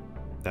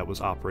that was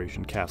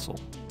Operation Castle.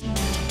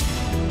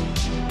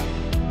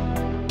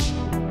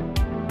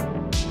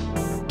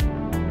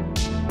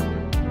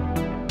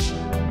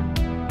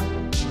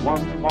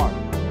 One March,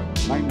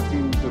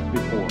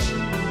 1954.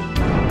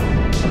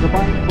 A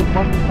device with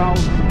 1,000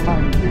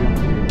 times the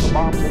energy of the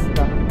bomb that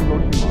struck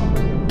Hiroshima,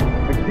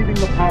 exceeding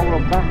the power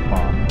of that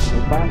bomb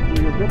as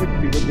vastly as it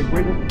exceeded the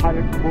greatest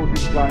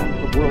high-explosive giants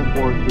of World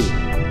War II.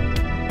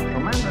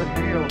 Tremendous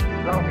yields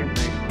resulted in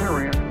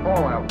experienced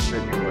fallout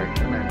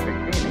situation at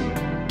Bikini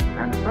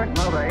and certain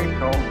other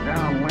atolls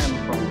downwind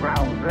from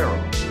ground zero.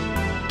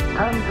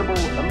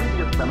 Tangible,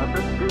 immediate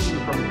benefits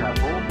gained from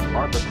Castle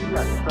are the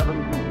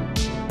TX-17,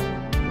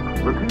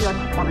 the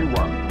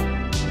TX-21,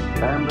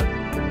 and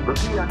the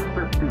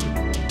TX-15,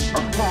 a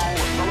small,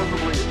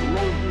 relatively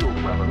low-yield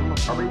weapon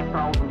of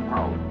 8,000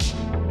 pounds.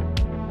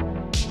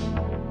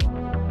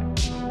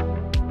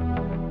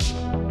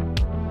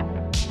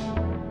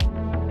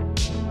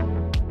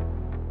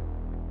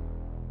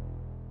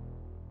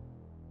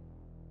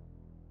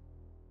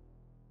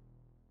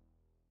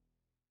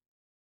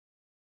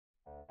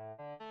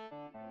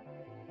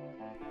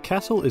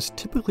 Castle is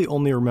typically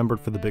only remembered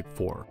for the Big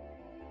Four: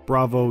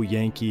 Bravo,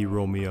 Yankee,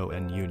 Romeo,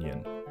 and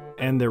Union,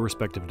 and their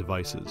respective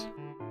devices.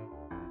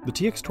 The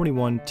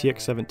TX-21,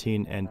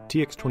 TX-17, and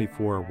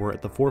TX-24 were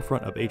at the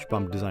forefront of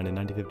H-bomb design in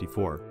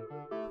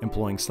 1954,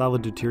 employing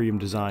solid deuterium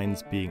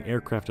designs, being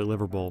aircraft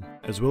deliverable,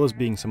 as well as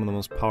being some of the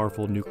most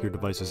powerful nuclear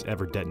devices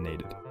ever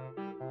detonated.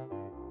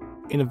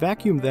 In a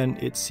vacuum then,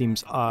 it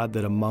seems odd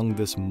that among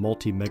this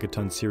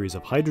multi-megaton series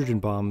of hydrogen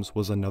bombs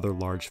was another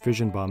large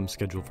fission bomb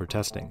scheduled for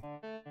testing.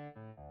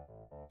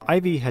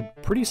 Ivy had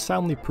pretty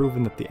soundly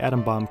proven that the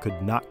atom bomb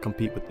could not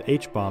compete with the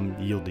H-bomb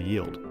yield to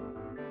yield.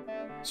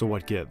 So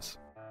what gives?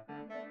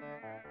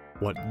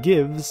 What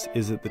gives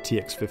is that the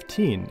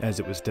TX-15,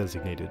 as it was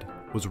designated,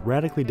 was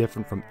radically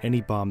different from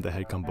any bomb that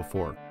had come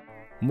before,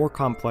 more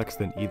complex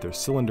than either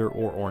Cylinder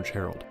or Orange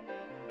Herald,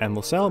 and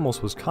Los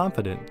Alamos was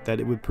confident that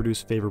it would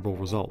produce favorable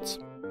results.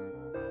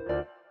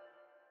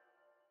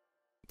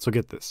 So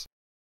get this.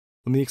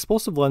 When the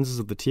explosive lenses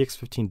of the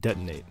TX-15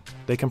 detonate,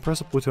 they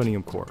compress a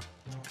plutonium core.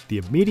 The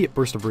immediate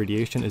burst of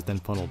radiation is then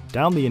funneled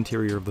down the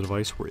interior of the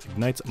device where it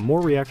ignites more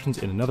reactions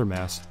in another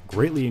mass,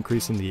 greatly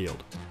increasing the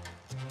yield.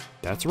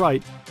 That's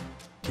right,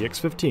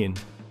 TX-15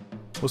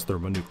 was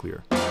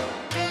thermonuclear.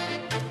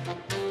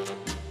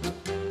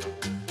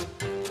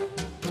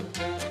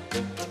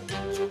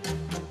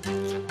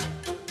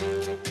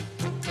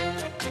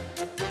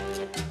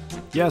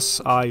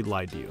 Yes, I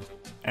lied to you,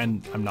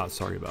 and I'm not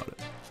sorry about it.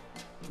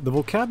 The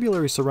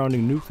vocabulary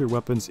surrounding nuclear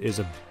weapons is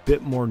a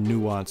bit more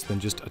nuanced than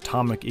just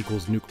atomic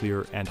equals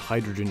nuclear and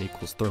hydrogen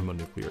equals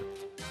thermonuclear.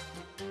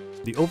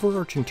 The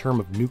overarching term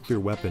of nuclear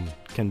weapon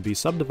can be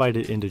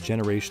subdivided into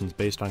generations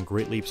based on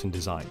great leaps in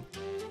design.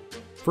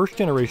 First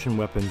generation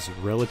weapons,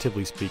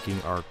 relatively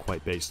speaking, are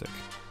quite basic.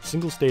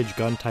 Single-stage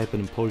gun type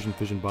and implosion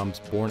fission bombs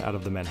born out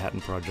of the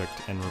Manhattan Project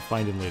and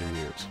refined in later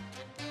years.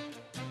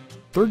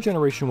 Third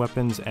generation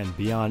weapons and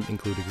beyond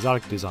include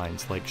exotic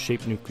designs like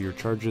shaped nuclear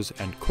charges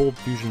and cold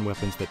fusion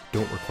weapons that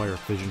don't require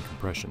fission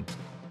compression.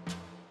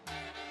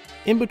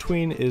 In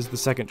between is the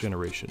second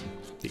generation,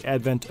 the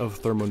advent of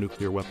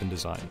thermonuclear weapon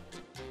design.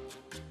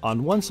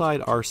 On one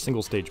side are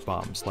single-stage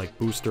bombs like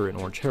Booster and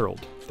Orange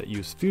Herald that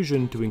use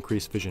fusion to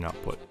increase fission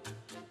output.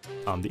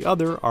 On the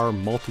other are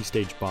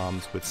multi-stage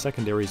bombs with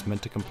secondaries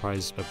meant to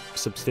comprise a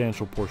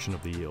substantial portion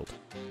of the yield.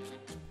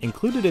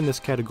 Included in this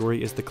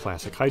category is the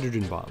classic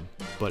hydrogen bomb,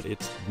 but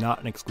it's not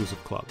an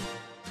exclusive club.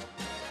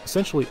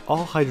 Essentially,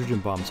 all hydrogen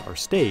bombs are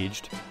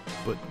staged,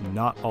 but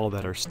not all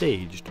that are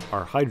staged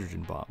are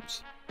hydrogen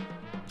bombs.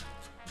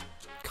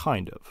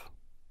 Kind of.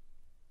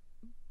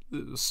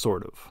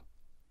 Sort of.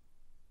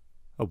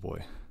 Oh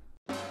boy.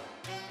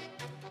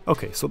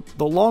 Okay, so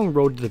the long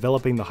road to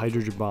developing the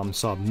hydrogen bomb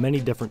saw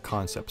many different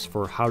concepts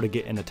for how to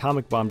get an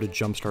atomic bomb to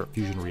jumpstart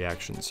fusion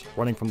reactions,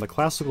 running from the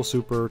classical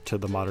super to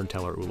the modern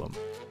Teller Ulam.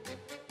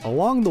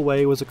 Along the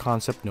way was a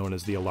concept known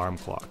as the alarm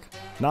clock,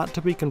 not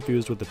to be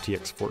confused with the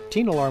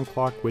TX-14 alarm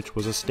clock, which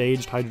was a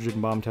staged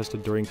hydrogen bomb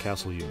tested during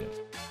Castle Union.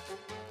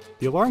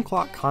 The alarm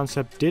clock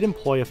concept did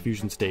employ a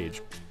fusion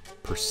stage,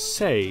 per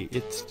se,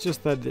 it's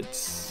just that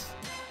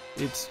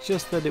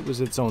it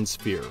was its own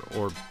sphere,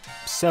 or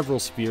several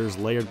spheres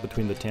layered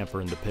between the tamper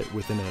and the pit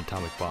within an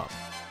atomic bomb.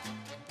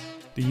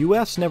 The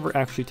US never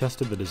actually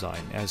tested the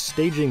design, as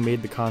staging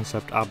made the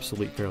concept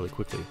obsolete fairly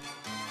quickly.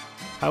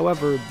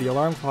 However, the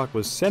alarm clock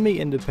was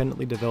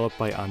semi-independently developed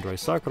by Andrei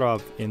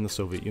Sakharov in the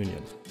Soviet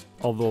Union,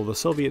 although the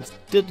Soviets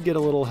did get a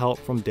little help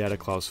from data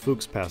Klaus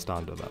Fuchs passed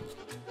on to them.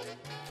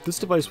 This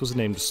device was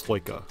named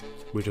Sloika,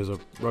 which is a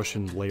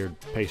Russian layered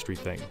pastry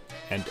thing,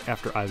 and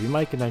after Ivy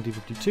Mike in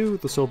 1952,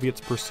 the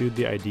Soviets pursued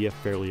the idea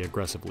fairly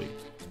aggressively,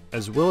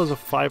 as well as a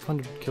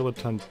 500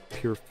 kiloton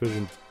pure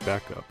fission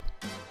backup.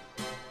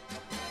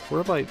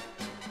 Where have I...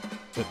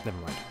 never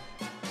mind.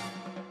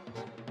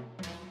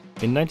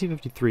 In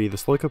 1953, the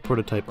Sloika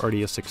prototype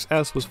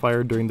RDS-6S was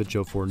fired during the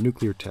Joe 4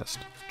 nuclear test,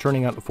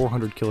 churning out a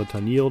 400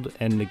 kiloton yield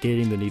and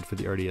negating the need for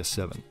the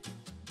RDS-7.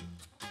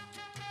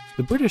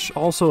 The British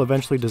also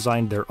eventually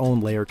designed their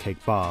own layer cake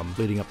bomb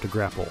leading up to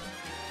Grapple,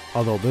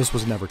 although this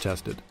was never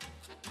tested.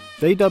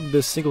 They dubbed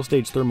this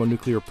single-stage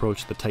thermonuclear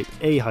approach the Type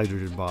A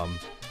hydrogen bomb.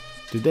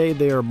 Today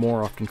they are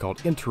more often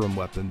called interim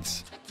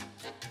weapons.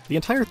 The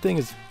entire thing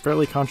is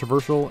fairly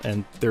controversial,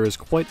 and there is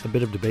quite a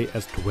bit of debate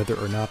as to whether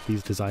or not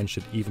these designs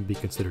should even be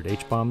considered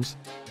H-bombs.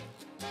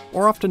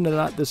 More often than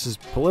not, this is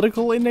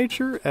political in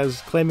nature, as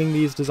claiming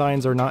these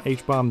designs are not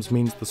H-bombs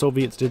means the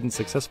Soviets didn't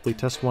successfully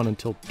test one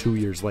until 2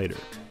 years later.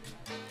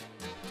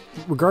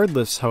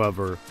 Regardless,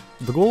 however,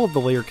 the goal of the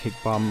layer cake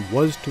bomb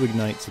was to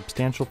ignite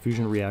substantial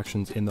fusion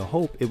reactions in the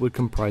hope it would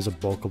comprise a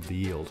bulk of the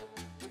yield.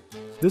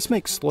 This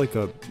makes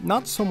Sloika,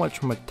 not so much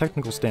from a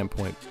technical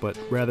standpoint, but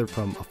rather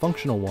from a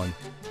functional one,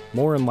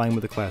 more in line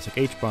with a classic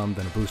H-bomb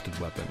than a boosted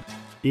weapon,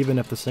 even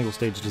if the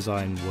single-stage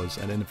design was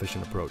an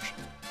inefficient approach.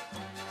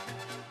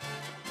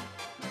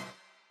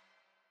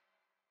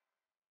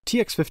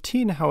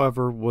 TX-15,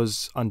 however,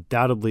 was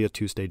undoubtedly a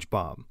two-stage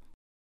bomb,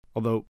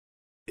 although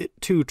it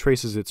too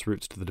traces its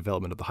roots to the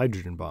development of the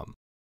hydrogen bomb.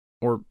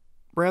 Or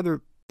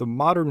rather, the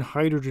modern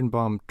hydrogen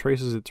bomb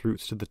traces its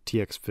roots to the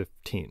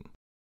TX-15.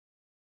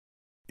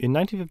 In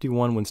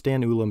 1951, when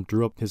Stan Ulam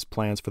drew up his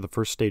plans for the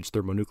first stage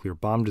thermonuclear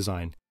bomb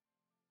design,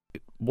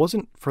 it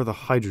wasn't for the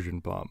hydrogen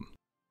bomb.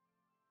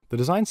 The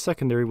design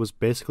secondary was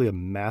basically a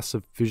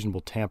massive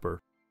fissionable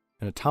tamper,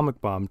 an atomic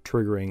bomb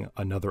triggering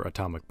another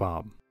atomic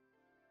bomb.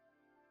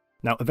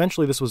 Now,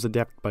 eventually this was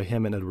adapted by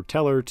him and Edward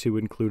Teller to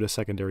include a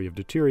secondary of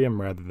deuterium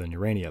rather than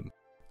uranium,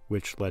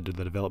 which led to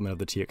the development of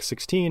the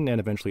TX-16 and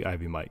eventually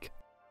Ivy Mike.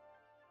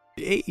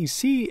 The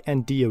AEC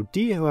and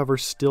DoD, however,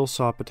 still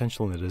saw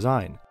potential in the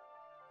design.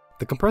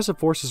 The compressive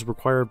forces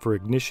required for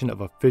ignition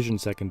of a fission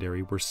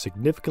secondary were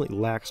significantly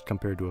lax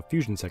compared to a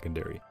fusion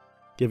secondary,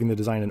 giving the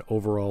design an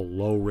overall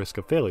low risk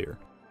of failure.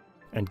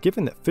 And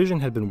given that fission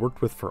had been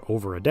worked with for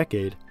over a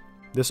decade,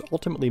 this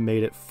ultimately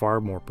made it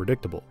far more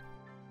predictable.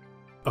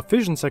 A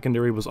fission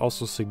secondary was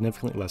also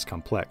significantly less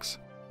complex,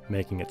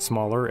 making it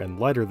smaller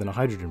and lighter than a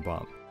hydrogen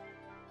bomb.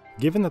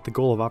 Given that the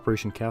goal of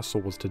Operation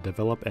Castle was to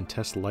develop and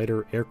test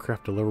lighter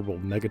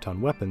aircraft-deliverable megaton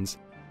weapons,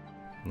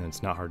 and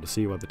it's not hard to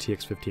see why the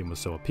TX-15 was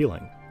so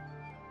appealing.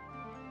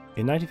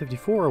 In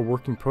 1954, a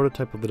working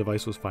prototype of the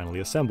device was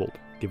finally assembled,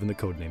 given the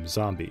codename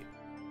Zombie.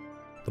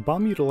 The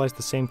bomb utilized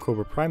the same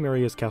Cobra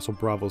primary as Castle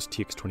Bravo's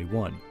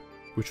TX-21,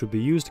 which would be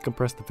used to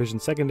compress the fission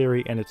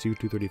secondary and its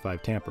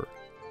U-235 tamper.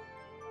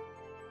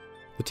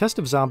 The test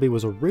of Zombie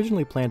was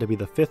originally planned to be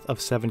the 5th of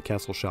 7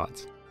 Castle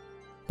shots,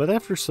 but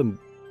after some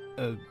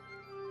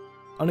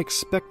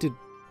unexpected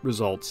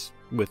results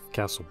with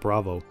Castle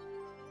Bravo,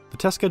 the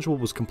test schedule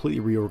was completely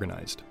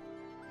reorganized.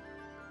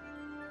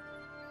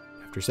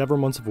 After several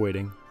months of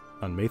waiting,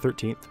 on May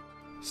 13th,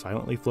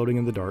 silently floating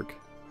in the dark,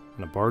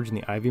 on a barge in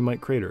the Ivy Mite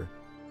crater,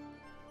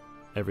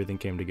 everything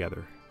came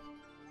together.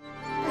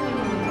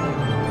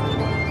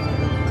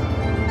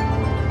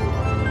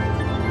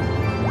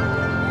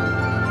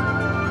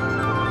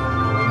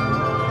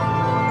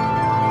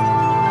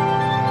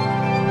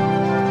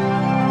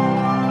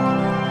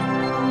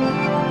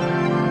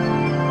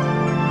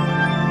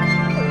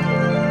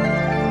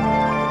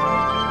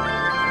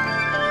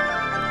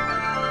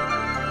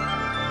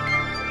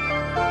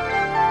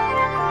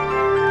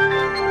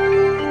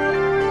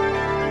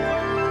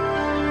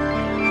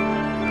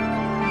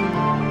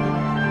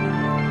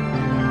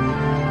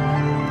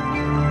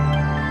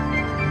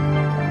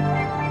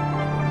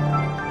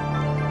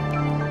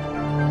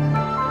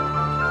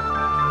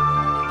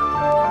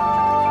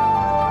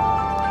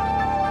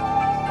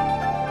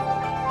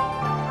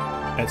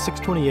 At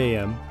 6:20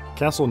 a.m.,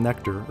 Castle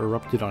Nectar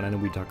erupted on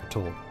Eniwetok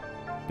Atoll,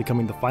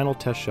 becoming the final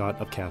test shot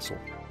of Castle.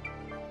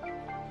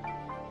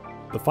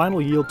 The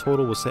final yield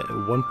total was set at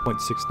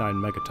 1.69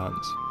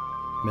 megatons,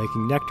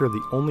 making Nectar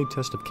the only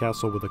test of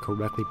Castle with a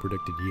correctly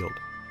predicted yield,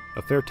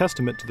 a fair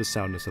testament to the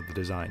soundness of the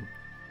design.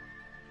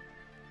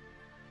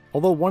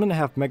 Although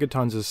 1.5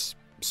 megatons is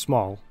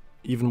small,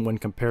 even when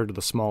compared to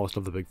the smallest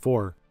of the Big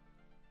Four,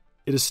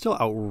 it is still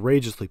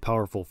outrageously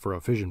powerful for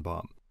a fission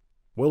bomb,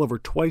 well over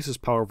twice as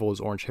powerful as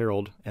Orange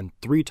Herald and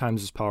 3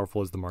 times as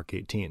powerful as the Mark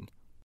 18.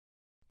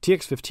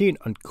 TX-15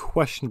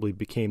 unquestionably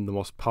became the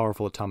most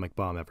powerful atomic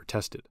bomb ever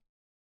tested.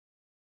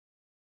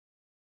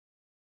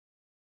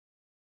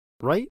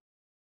 Right?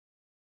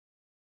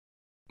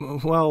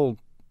 Well,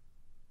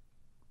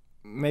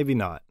 maybe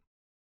not.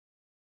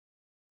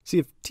 See,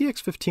 if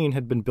TX-15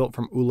 had been built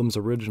from Ulam's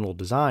original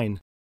design,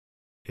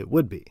 it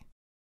would be.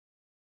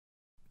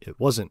 It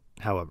wasn't,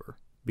 however,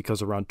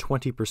 because around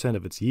 20%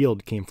 of its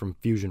yield came from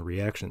fusion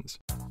reactions.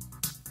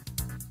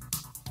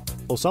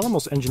 Los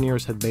Alamos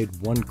engineers had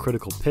made one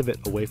critical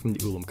pivot away from the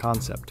Ulam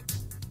concept,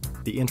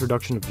 the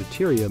introduction of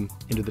deuterium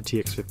into the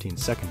TX-15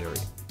 secondary.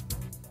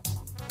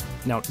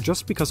 Now,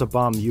 just because a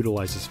bomb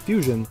utilizes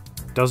fusion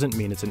doesn't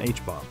mean it's an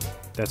H-bomb.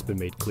 That's been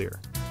made clear.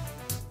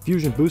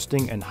 Fusion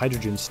boosting and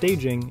hydrogen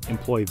staging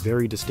employ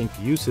very distinct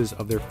uses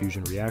of their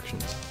fusion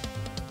reactions.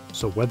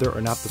 So whether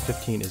or not the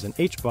 15 is an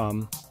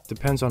H-bomb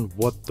depends on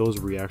what those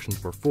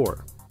reactions were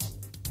for.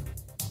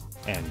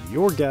 And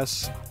your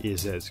guess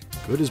is as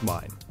good as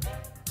mine.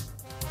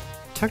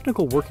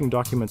 Technical working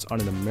documents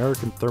on an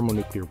American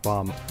thermonuclear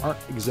bomb aren't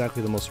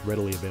exactly the most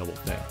readily available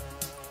thing,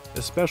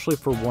 especially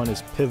for one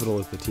as pivotal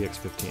as the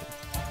TX-15,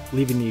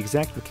 leaving the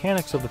exact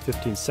mechanics of the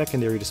 15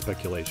 secondary to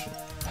speculation.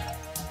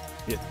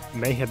 It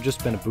may have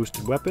just been a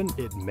boosted weapon,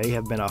 it may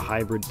have been a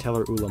hybrid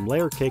Teller-Ulam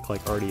layer cake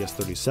like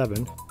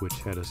RDS-37, which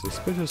had a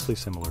suspiciously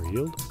similar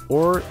yield,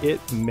 or it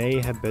may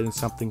have been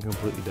something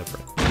completely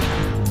different.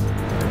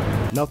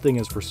 Nothing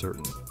is for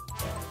certain.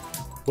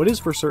 What is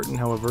for certain,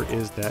 however,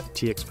 is that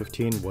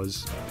TX-15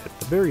 was, at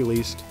the very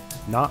least,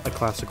 not a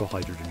classical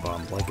hydrogen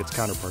bomb like its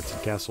counterparts in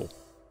Castle,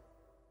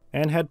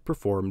 and had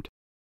performed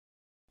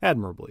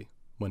admirably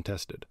when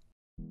tested.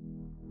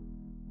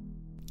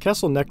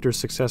 Castle Nectar's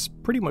success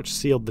pretty much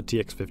sealed the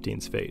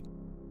TX-15's fate.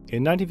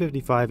 In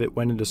 1955, it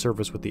went into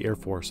service with the Air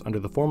Force under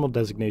the formal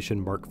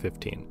designation Mark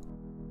 15.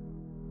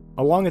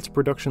 Along its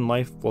production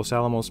life, Los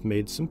Alamos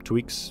made some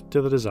tweaks to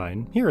the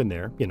design, here and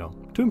there,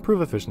 to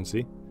improve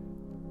efficiency.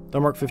 The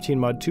Mark 15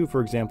 Mod 2,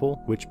 for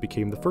example, which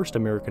became the first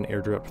American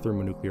airdropped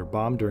thermonuclear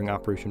bomb during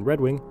Operation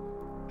Red Wing,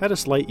 had a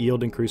slight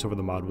yield increase over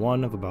the Mod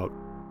 1 of about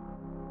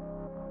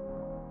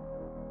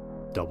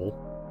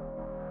double.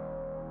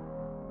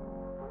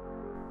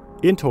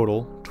 In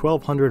total,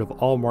 1,200 of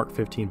all Mark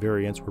 15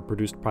 variants were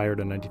produced prior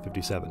to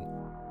 1957.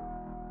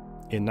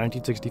 In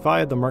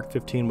 1965, the Mark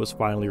 15 was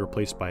finally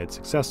replaced by its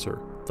successor,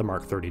 the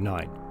Mark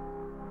 39,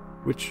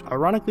 which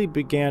ironically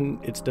began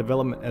its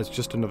development as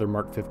just another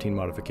Mark 15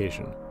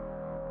 modification.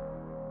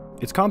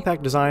 Its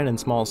compact design and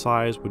small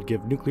size would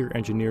give nuclear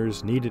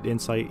engineers needed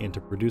insight into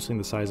producing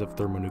the size of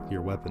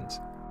thermonuclear weapons,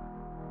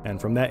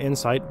 and from that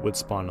insight would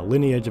spawn a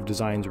lineage of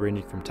designs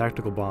ranging from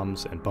tactical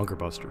bombs and bunker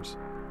busters,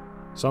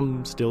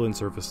 some still in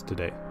service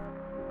today.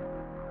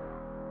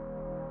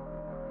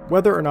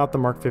 Whether or not the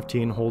Mark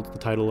 15 holds the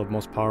title of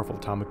most powerful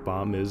atomic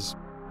bomb is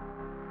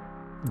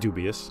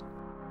dubious.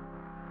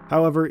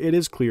 However, it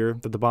is clear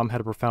that the bomb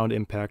had a profound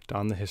impact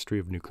on the history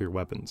of nuclear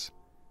weapons,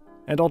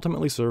 and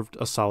ultimately served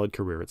a solid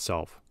career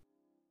itself.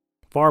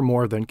 Far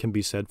more than can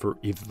be said for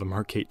either the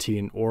Mark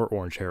 18 or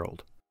Orange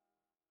Herald.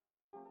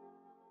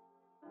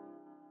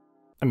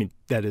 I mean,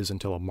 that is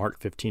until a Mark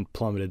 15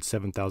 plummeted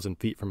 7,000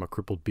 feet from a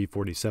crippled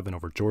B-47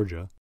 over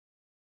Georgia.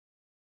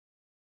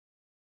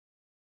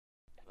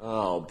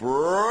 Oh,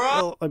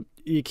 bro! Well,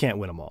 you can't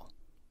win them all.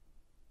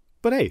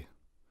 But hey,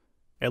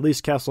 at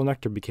least Castle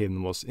Nectar became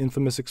the most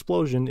infamous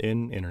explosion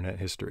in internet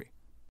history.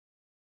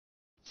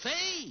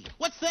 Say,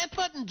 what's that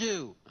button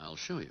do? I'll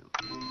show you.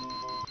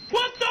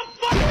 What the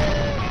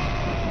fuck?